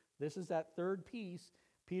application. This is that third piece.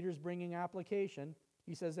 Peter's bringing application.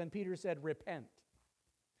 He says, then Peter said, repent.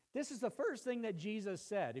 This is the first thing that Jesus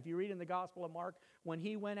said. If you read in the Gospel of Mark, when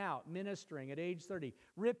he went out ministering at age 30,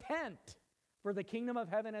 repent, for the kingdom of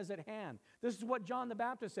heaven is at hand. This is what John the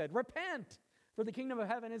Baptist said. Repent, for the kingdom of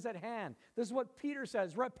heaven is at hand. This is what Peter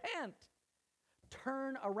says. Repent.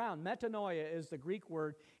 Turn around. Metanoia is the Greek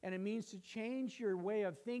word, and it means to change your way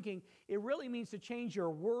of thinking. It really means to change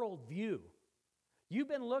your worldview. You've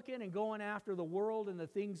been looking and going after the world and the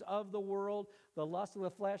things of the world, the lust of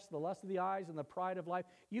the flesh, the lust of the eyes, and the pride of life.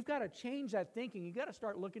 You've got to change that thinking. You've got to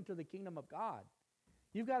start looking to the kingdom of God.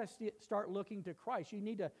 You've got to start looking to Christ. You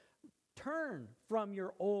need to turn from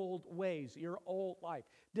your old ways, your old life.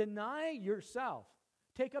 Deny yourself.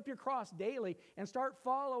 Take up your cross daily and start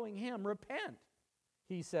following him. Repent,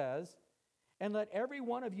 he says, and let every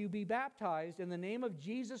one of you be baptized in the name of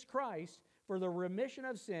Jesus Christ for the remission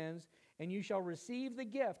of sins, and you shall receive the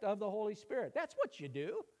gift of the Holy Spirit. That's what you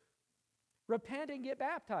do. Repent and get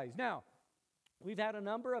baptized. Now, we've had a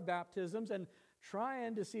number of baptisms and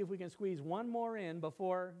trying to see if we can squeeze one more in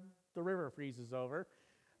before the river freezes over.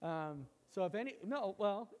 The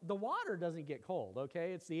water doesn't get cold,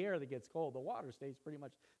 okay? It's the air that gets cold. The water stays pretty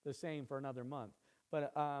much the same for another month.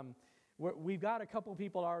 But we've got a couple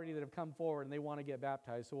people already that have come forward and they want to get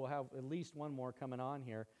baptized, so we'll have at least one more coming on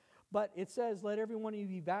here. But it says, let every one of you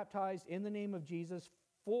be baptized in the name of Jesus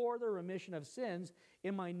for the remission of sins.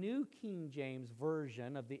 In my New King James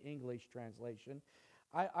Version of the English translation,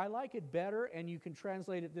 I like it better, and you can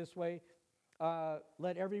translate it this way.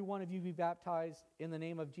 Let every one of you be baptized in the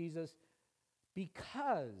name of Jesus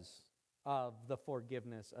because of the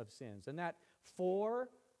forgiveness of sins. And that for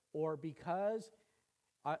or because,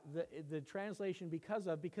 the translation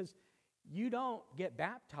because you don't get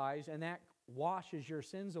baptized and that washes your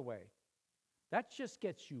sins away. That just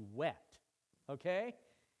gets you wet, okay?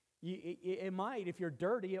 It might, if you're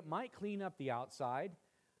dirty, it might clean up the outside.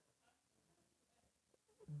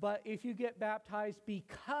 But if you get baptized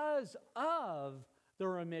because of the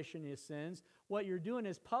remission of sins, what you're doing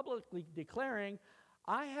is publicly declaring,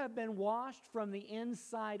 I have been washed from the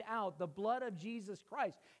inside out. The blood of Jesus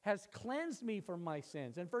Christ has cleansed me from my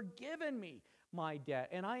sins and forgiven me my debt.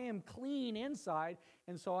 And I am clean inside.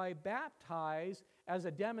 And so I baptize as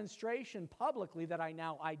a demonstration publicly that I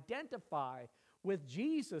now identify with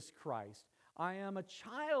Jesus Christ. I am a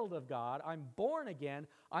child of God. I'm born again.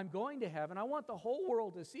 I'm going to heaven. I want the whole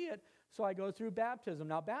world to see it, so I go through baptism.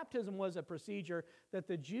 Now, baptism was a procedure that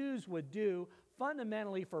the Jews would do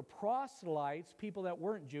fundamentally for proselytes, people that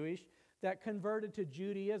weren't Jewish, that converted to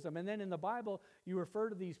Judaism. And then in the Bible, you refer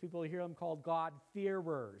to these people, you hear them called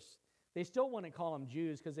God-fearers. They still wouldn't call them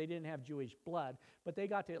Jews because they didn't have Jewish blood, but they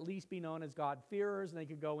got to at least be known as God-fearers, and they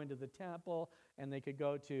could go into the temple, and they could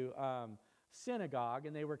go to synagogue,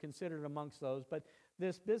 and they were considered amongst those. But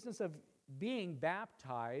this business of being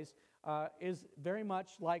baptized is very much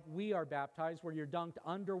like we are baptized, where you're dunked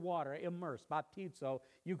underwater, immersed, baptizo.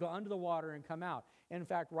 You go under the water and come out. In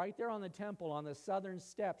fact, right there on the temple, on the southern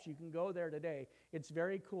steps, you can go there today. It's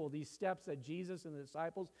very cool. These steps that Jesus and the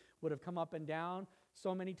disciples would have come up and down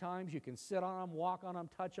so many times. You can sit on them, walk on them,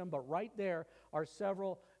 touch them. But right there are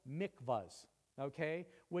several mikvahs, okay,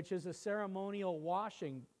 which is a ceremonial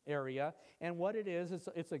washing area. And what it is,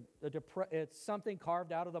 it's something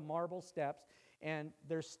carved out of the marble steps. And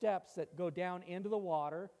there's steps that go down into the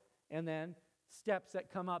water, and then steps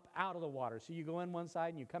that come up out of the water. So you go in one side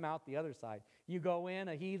and you come out the other side. You go in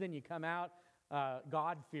a heathen, you come out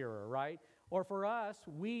God-fearer, right? Or for us,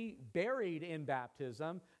 we buried in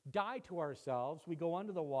baptism, die to ourselves. We go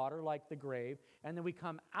under the water like the grave, and then we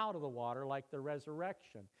come out of the water like the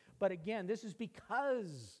resurrection. But again, this is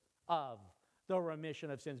because of the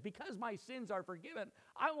remission of sins. Because my sins are forgiven,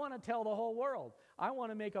 I want to tell the whole world. I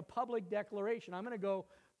want to make a public declaration. I'm going to go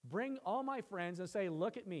bring all my friends and say,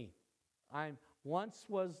 look at me. I once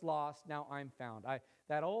was lost, now I'm found.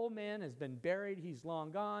 That old man has been buried, he's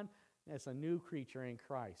long gone. It's a new creature in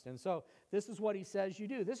Christ. And so this is what he says you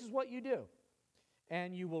do. This is what you do.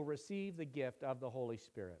 And you will receive the gift of the Holy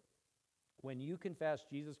Spirit. When you confess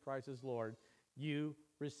Jesus Christ as Lord, you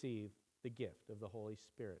receive the gift of the Holy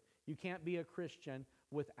Spirit. You can't be a Christian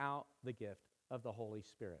without the gift of the Holy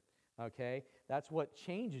Spirit. Okay? That's what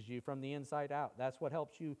changes you from the inside out. That's what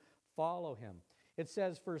helps you follow him. It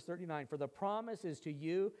says, verse 39, for the promise is to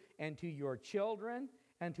you and to your children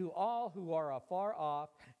and to all who are afar off,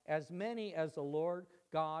 as many as the Lord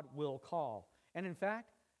God will call. And in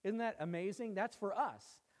fact, isn't that amazing? That's for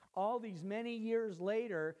us. All these many years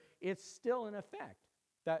later, it's still in effect.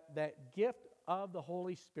 That gift of the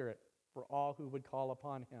Holy Spirit for all who would call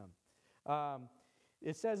upon him.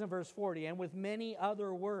 It says in verse 40, and with many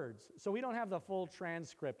other words. So we don't have the full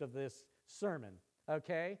transcript of this sermon,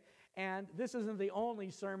 okay? And this isn't the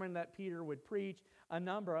only sermon that Peter would preach. A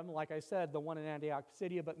number of them, like I said, the one in Antioch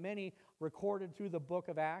Pisidia, but many recorded through the book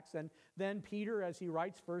of Acts. And then Peter, as he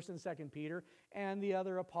writes 1st and 2nd Peter, and the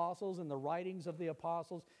other apostles and the writings of the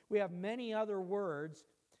apostles. We have many other words.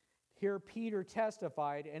 Here Peter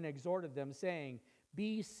testified and exhorted them, saying,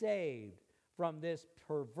 be saved from this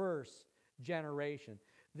perverse generation,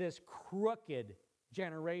 this crooked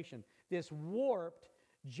generation, this warped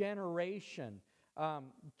generation,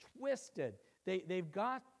 twisted. They've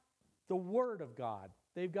got the Word of God.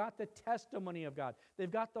 They've got the testimony of God.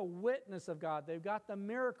 They've got the witness of God. They've got the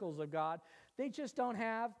miracles of God. They just don't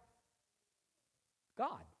have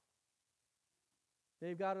God.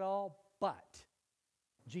 They've got it all but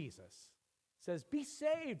Jesus. It says, be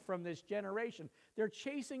saved from this generation. They're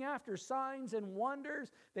chasing after signs and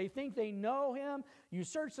wonders. They think they know him. You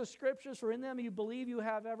search the scriptures, for in them you believe you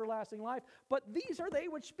have everlasting life. But these are they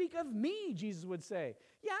which speak of me, Jesus would say.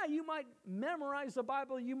 Yeah, you might memorize the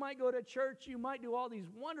Bible. You might go to church. You might do all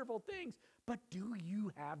these wonderful things. But do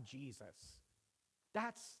you have Jesus?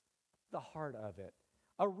 That's the heart of it.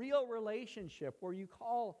 A real relationship where you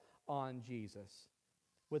call on Jesus.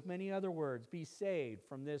 With many other words, be saved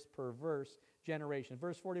from this perverse generation.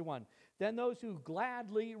 Verse 41, then those who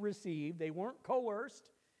gladly received, they weren't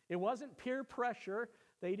coerced, it wasn't peer pressure,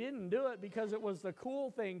 they didn't do it because it was the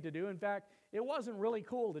cool thing to do. In fact, it wasn't really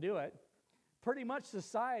cool to do it. Pretty much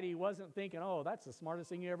society wasn't thinking, oh, that's the smartest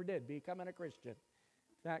thing you ever did, becoming a Christian.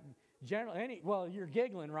 In fact, you're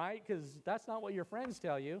giggling, right? Because that's not what your friends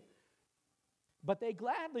tell you. But they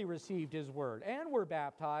gladly received his word and were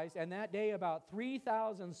baptized, and that day about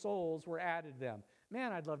 3,000 souls were added to them.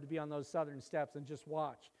 Man, I'd love to be on those southern steps and just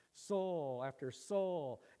watch soul after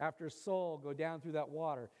soul after soul go down through that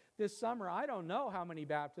water. This summer, I don't know how many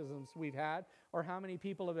baptisms we've had or how many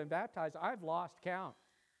people have been baptized. I've lost count.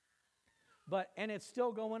 And it's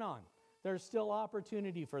still going on. There's still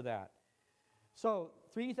opportunity for that. So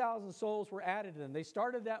 3,000 souls were added to them. They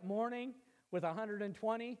started that morning with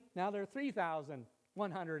 120. Now there are 3,000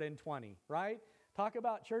 120, right? Talk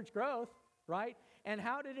about church growth, right? And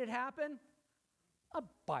how did it happen? A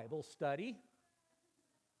Bible study.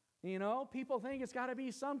 You know, people think it's got to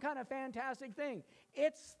be some kind of fantastic thing.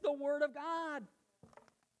 It's the Word of God.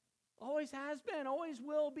 Always has been, always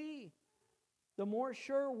will be. The more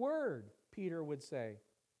sure word, Peter would say.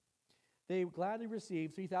 They gladly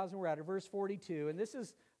received, 3,000 were added, verse 42. And this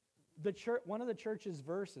is the church, one of the church's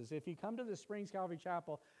verses. If you come to the Springs Calvary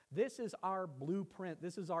Chapel, this is our blueprint.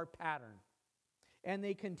 This is our pattern. And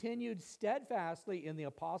they continued steadfastly in the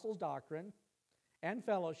apostles' doctrine and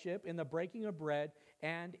fellowship, in the breaking of bread,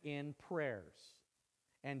 and in prayers.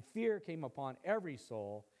 And fear came upon every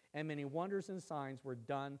soul, and many wonders and signs were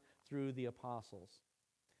done through the apostles.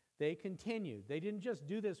 They continued. They didn't just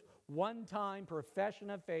do this one-time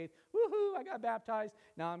profession of faith. Woohoo, I got baptized.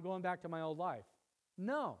 Now I'm going back to my old life.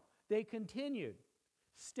 No, they continued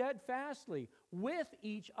steadfastly with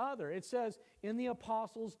each other. It says in the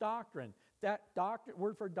apostles' doctrine. That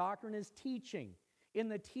word for doctrine is teaching. In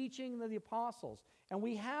the teaching of the apostles. And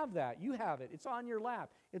we have that. You have it. It's on your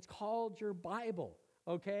lap. It's called your Bible.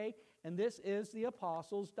 Okay? And this is the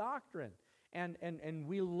apostles' doctrine. And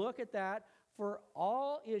we look at that for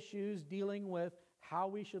all issues dealing with how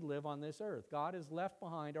we should live on this earth. God has left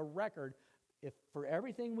behind a record for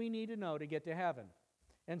everything we need to know to get to heaven.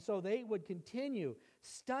 And so they would continue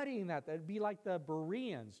studying that. That'd be like the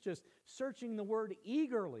Bereans, just searching the Word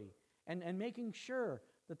eagerly and making sure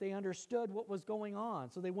that they understood what was going on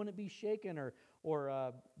so they wouldn't be shaken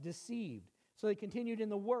or deceived. So they continued in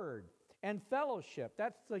the Word. And fellowship,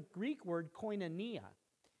 that's the Greek word koinonia.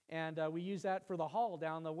 And we use that for the hall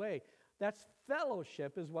down the way. That's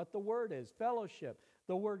fellowship is what the word is, fellowship.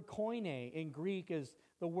 The word koine in Greek is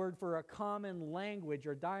the word for a common language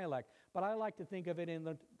or dialect. But I like to think of it in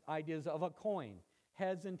the ideas of a coin,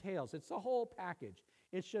 heads and tails. It's the whole package.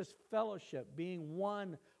 It's just fellowship, being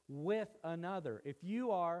one with another. If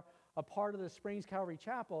you are a part of the Springs Calvary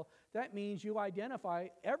Chapel, that means you identify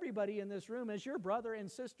everybody in this room as your brother and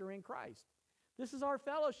sister in Christ. This is our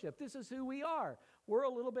fellowship. This is who we are. We're a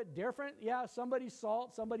little bit different. Yeah, somebody's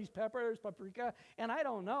salt, somebody's pepper, there's paprika, and I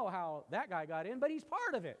don't know how that guy got in, but he's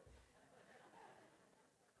part of it.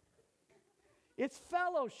 It's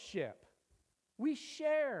fellowship. We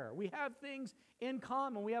share. We have things in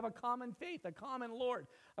common. We have a common faith, a common Lord,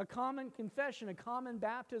 a common confession, a common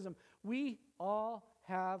baptism. We all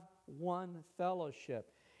have one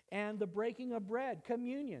fellowship. And the breaking of bread,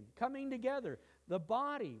 communion, coming together, the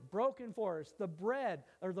body broken for us, the bread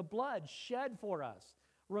or the blood shed for us,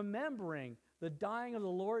 remembering the dying of the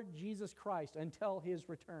Lord Jesus Christ until His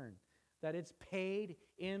return, that it's paid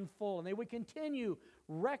in full. And they would continue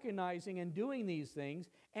recognizing and doing these things,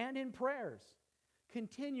 and in prayers,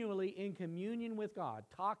 continually in communion with God,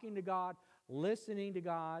 talking to God, listening to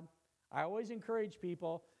God. I always encourage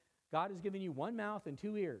people, God has given you one mouth and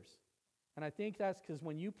two ears. And I think that's because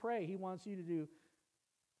when you pray, He wants you to do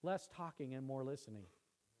less talking and more listening.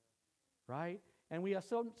 Right? And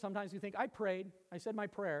sometimes we think, I prayed, I said my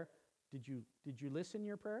prayer. Did you listen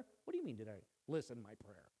your prayer? What do you mean, did I listen my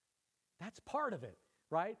prayer? That's part of it,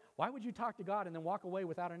 right? Why would you talk to God and then walk away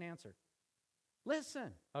without an answer?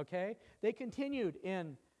 Listen, okay? They continued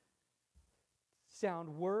in sound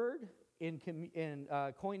word, in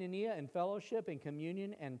koinonia and fellowship and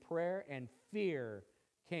communion and prayer, and fear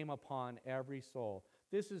came upon every soul.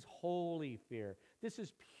 This is holy fear. This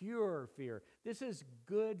is pure fear. This is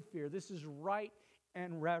good fear. This is right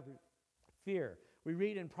and reverent fear. We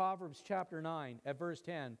read in Proverbs chapter 9 at verse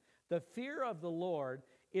 10, the fear of the Lord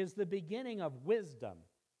is the beginning of wisdom.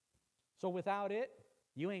 So without it,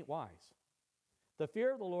 you ain't wise. The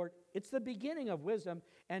fear of the Lord, it's the beginning of wisdom,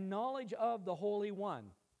 and knowledge of the Holy One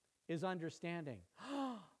is understanding.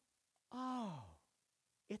 Oh,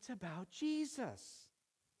 it's about Jesus.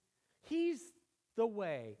 He's the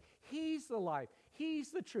way. He's the life.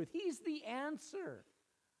 He's the truth. He's the answer.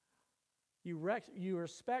 You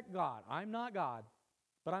respect God. I'm not God,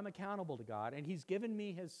 but I'm accountable to God, and He's given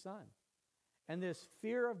me His Son. And this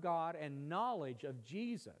fear of God and knowledge of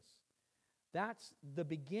Jesus, that's the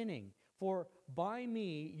beginning. For by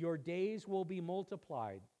me your days will be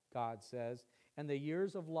multiplied, God says, and the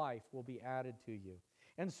years of life will be added to you.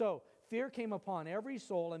 And so fear came upon every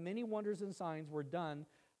soul, and many wonders and signs were done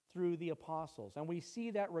through the apostles. And we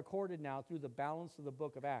see that recorded now through the balance of the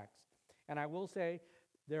book of Acts. And I will say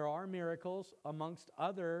there are miracles amongst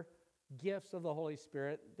other gifts of the Holy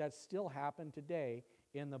Spirit that still happen today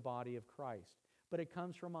in the body of Christ. But it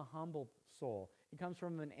comes from a humble soul. It comes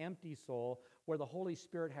from an empty soul where the Holy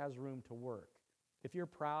Spirit has room to work. If you're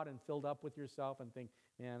proud and filled up with yourself and think,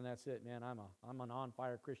 man, that's it, man, I'm an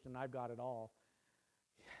on-fire Christian, I've got it all.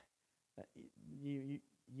 Uh, You,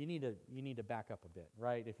 you need to back up a bit,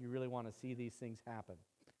 right? If you really want to see these things happen.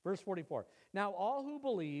 Verse 44. Now all who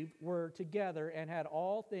believed were together and had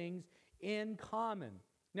all things in common.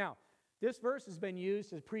 Now, this verse has been used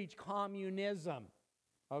to preach communism,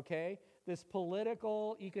 okay? This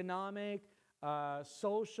political, economic,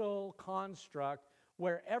 social construct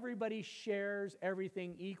where everybody shares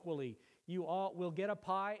everything equally. You all will get a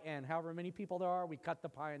pie, and however many people there are, we cut the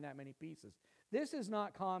pie in that many pieces. This is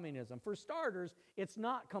not communism. For starters, it's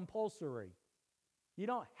not compulsory. You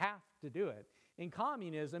don't have to do it. In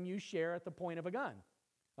communism, you share at the point of a gun.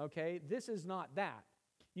 Okay? This is not that.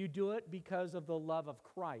 You do it because of the love of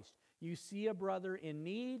Christ. You see a brother in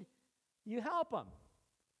need, you help him.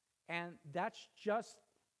 And that's just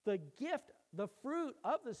the gift, the fruit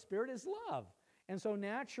of the Spirit is love. And so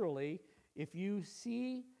naturally, if you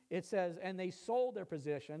see, it says, and they sold their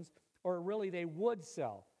possessions, or really they would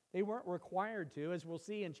sell. They weren't required to, as we'll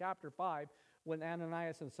see in chapter 5, when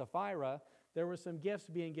Ananias and Sapphira, there were some gifts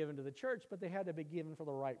being given to the church, but they had to be given for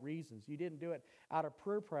the right reasons. You didn't do it out of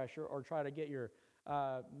peer pressure or try to get your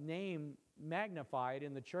name magnified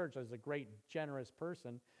in the church as a great, generous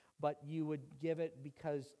person, but you would give it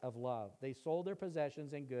because of love. They sold their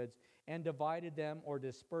possessions and goods and divided them or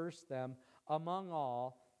dispersed them among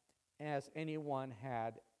all as anyone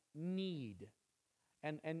had need.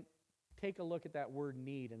 And take a look at that word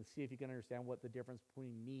need and see if you can understand what the difference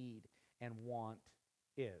between need and want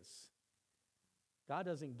is. God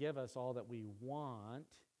doesn't give us all that we want.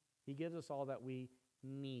 He gives us all that we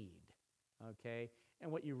need. Okay?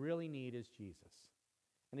 And what you really need is Jesus.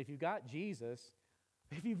 And if you've got Jesus,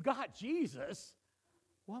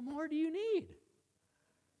 what more do you need?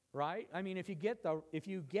 Right? I mean, if you get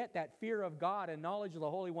that fear of God and knowledge of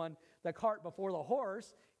the Holy One, the cart before the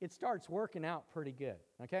horse, it starts working out pretty good.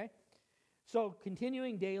 Okay? So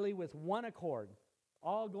continuing daily with one accord,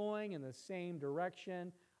 all going in the same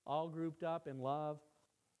direction, all grouped up in love.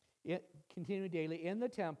 Continuing daily in the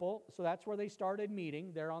temple, so that's where they started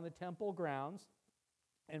meeting. They're on the temple grounds,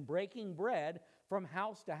 and breaking bread from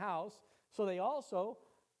house to house. So they also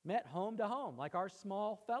met home to home, like our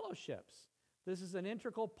small fellowships. This is an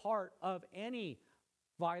integral part of any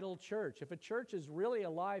vital church. If a church is really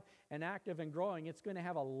alive and active and growing, it's going to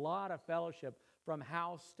have a lot of fellowship from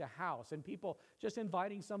house to house. And people just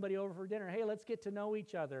inviting somebody over for dinner, hey, let's get to know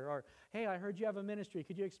each other. Or, hey, I heard you have a ministry.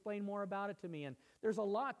 Could you explain more about it to me? And there's a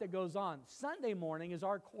lot that goes on. Sunday morning is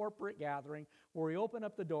our corporate gathering where we open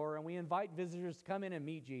up the door and we invite visitors to come in and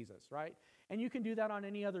meet Jesus, right? And you can do that on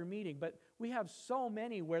any other meeting. But we have so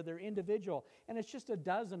many where they're individual, and it's just a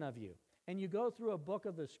dozen of you. And you go through a book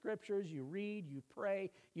of the scriptures, you read, you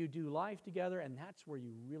pray, you do life together, and that's where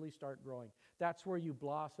you really start growing. That's where you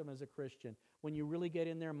blossom as a Christian, when you really get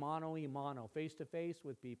in there mano a mano, face to face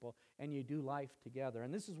with people, and you do life together.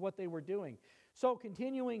 And this is what they were doing. So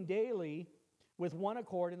continuing daily with one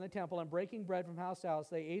accord in the temple and breaking bread from house to house,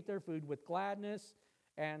 they ate their food with gladness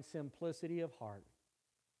and simplicity of heart,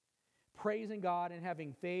 praising God and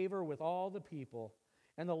having favor with all the people.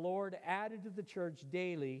 And the Lord added to the church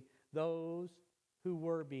daily those who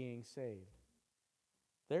were being saved.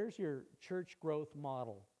 There's your church growth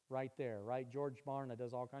model right there, right? George Barna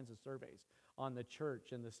does all kinds of surveys on the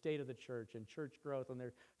church and the state of the church and church growth, and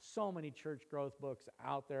there's so many church growth books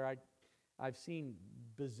out there. I've seen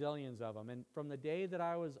bazillions of them, and from the day that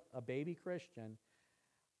I was a baby Christian,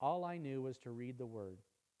 all I knew was to read the Word,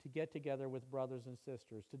 to get together with brothers and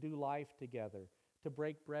sisters, to do life together, to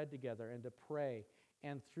break bread together, and to pray.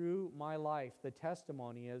 And through my life, the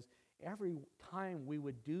testimony is every time we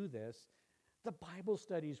would do this, the Bible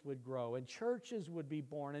studies would grow, and churches would be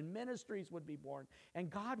born, and ministries would be born, and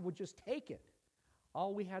God would just take it.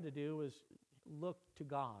 All we had to do was look to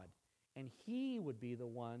God, and He would be the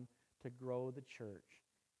one to grow the church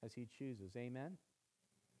as He chooses. Amen?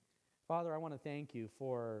 Father, I want to thank You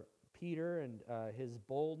for Peter and his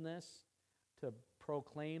boldness to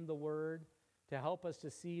proclaim the Word, to help us to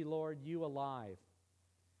see, Lord, You alive,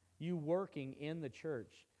 You working in the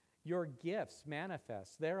church. Your gifts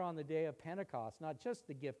manifest there on the day of Pentecost, not just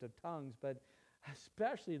the gift of tongues, but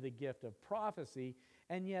especially the gift of prophecy,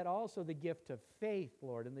 and yet also the gift of faith,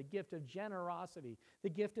 Lord, and the gift of generosity,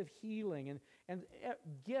 the gift of healing, and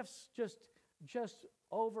gifts just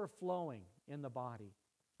overflowing in the body.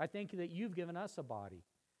 I thank You that You've given us a body,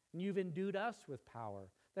 and You've endued us with power,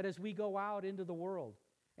 that as we go out into the world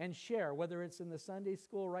and share, whether it's in the Sunday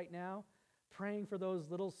school right now, praying for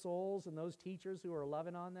those little souls and those teachers who are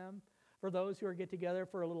loving on them, for those who are get together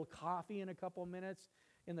for a little coffee in a couple minutes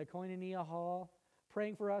in the Koinonia Hall,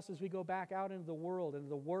 praying for us as we go back out into the world, into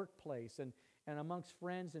the workplace, and amongst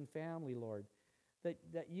friends and family, Lord,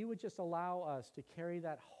 that you would just allow us to carry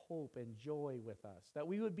that hope and joy with us, that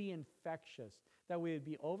we would be infectious, that we would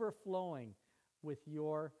be overflowing with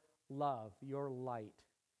your love, your light,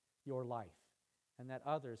 your life, and that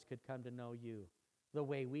others could come to know you the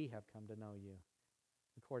way we have come to know you,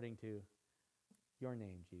 according to your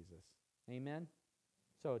name, Jesus. Amen?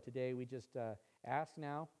 So today we just ask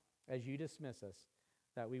now, as you dismiss us,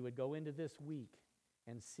 that we would go into this week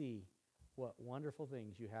and see what wonderful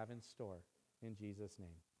things you have in store. In Jesus'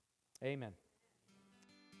 name. Amen.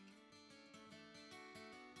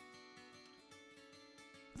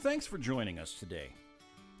 Thanks for joining us today.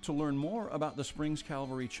 To learn more about the Springs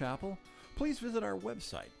Calvary Chapel, please visit our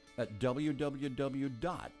website at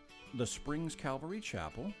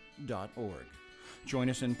www.thespringscalvarychapel.org. Join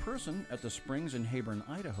us in person at the Springs in Heyburn,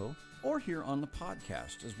 Idaho, or here on the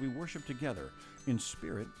podcast as we worship together in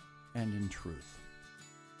spirit and in truth.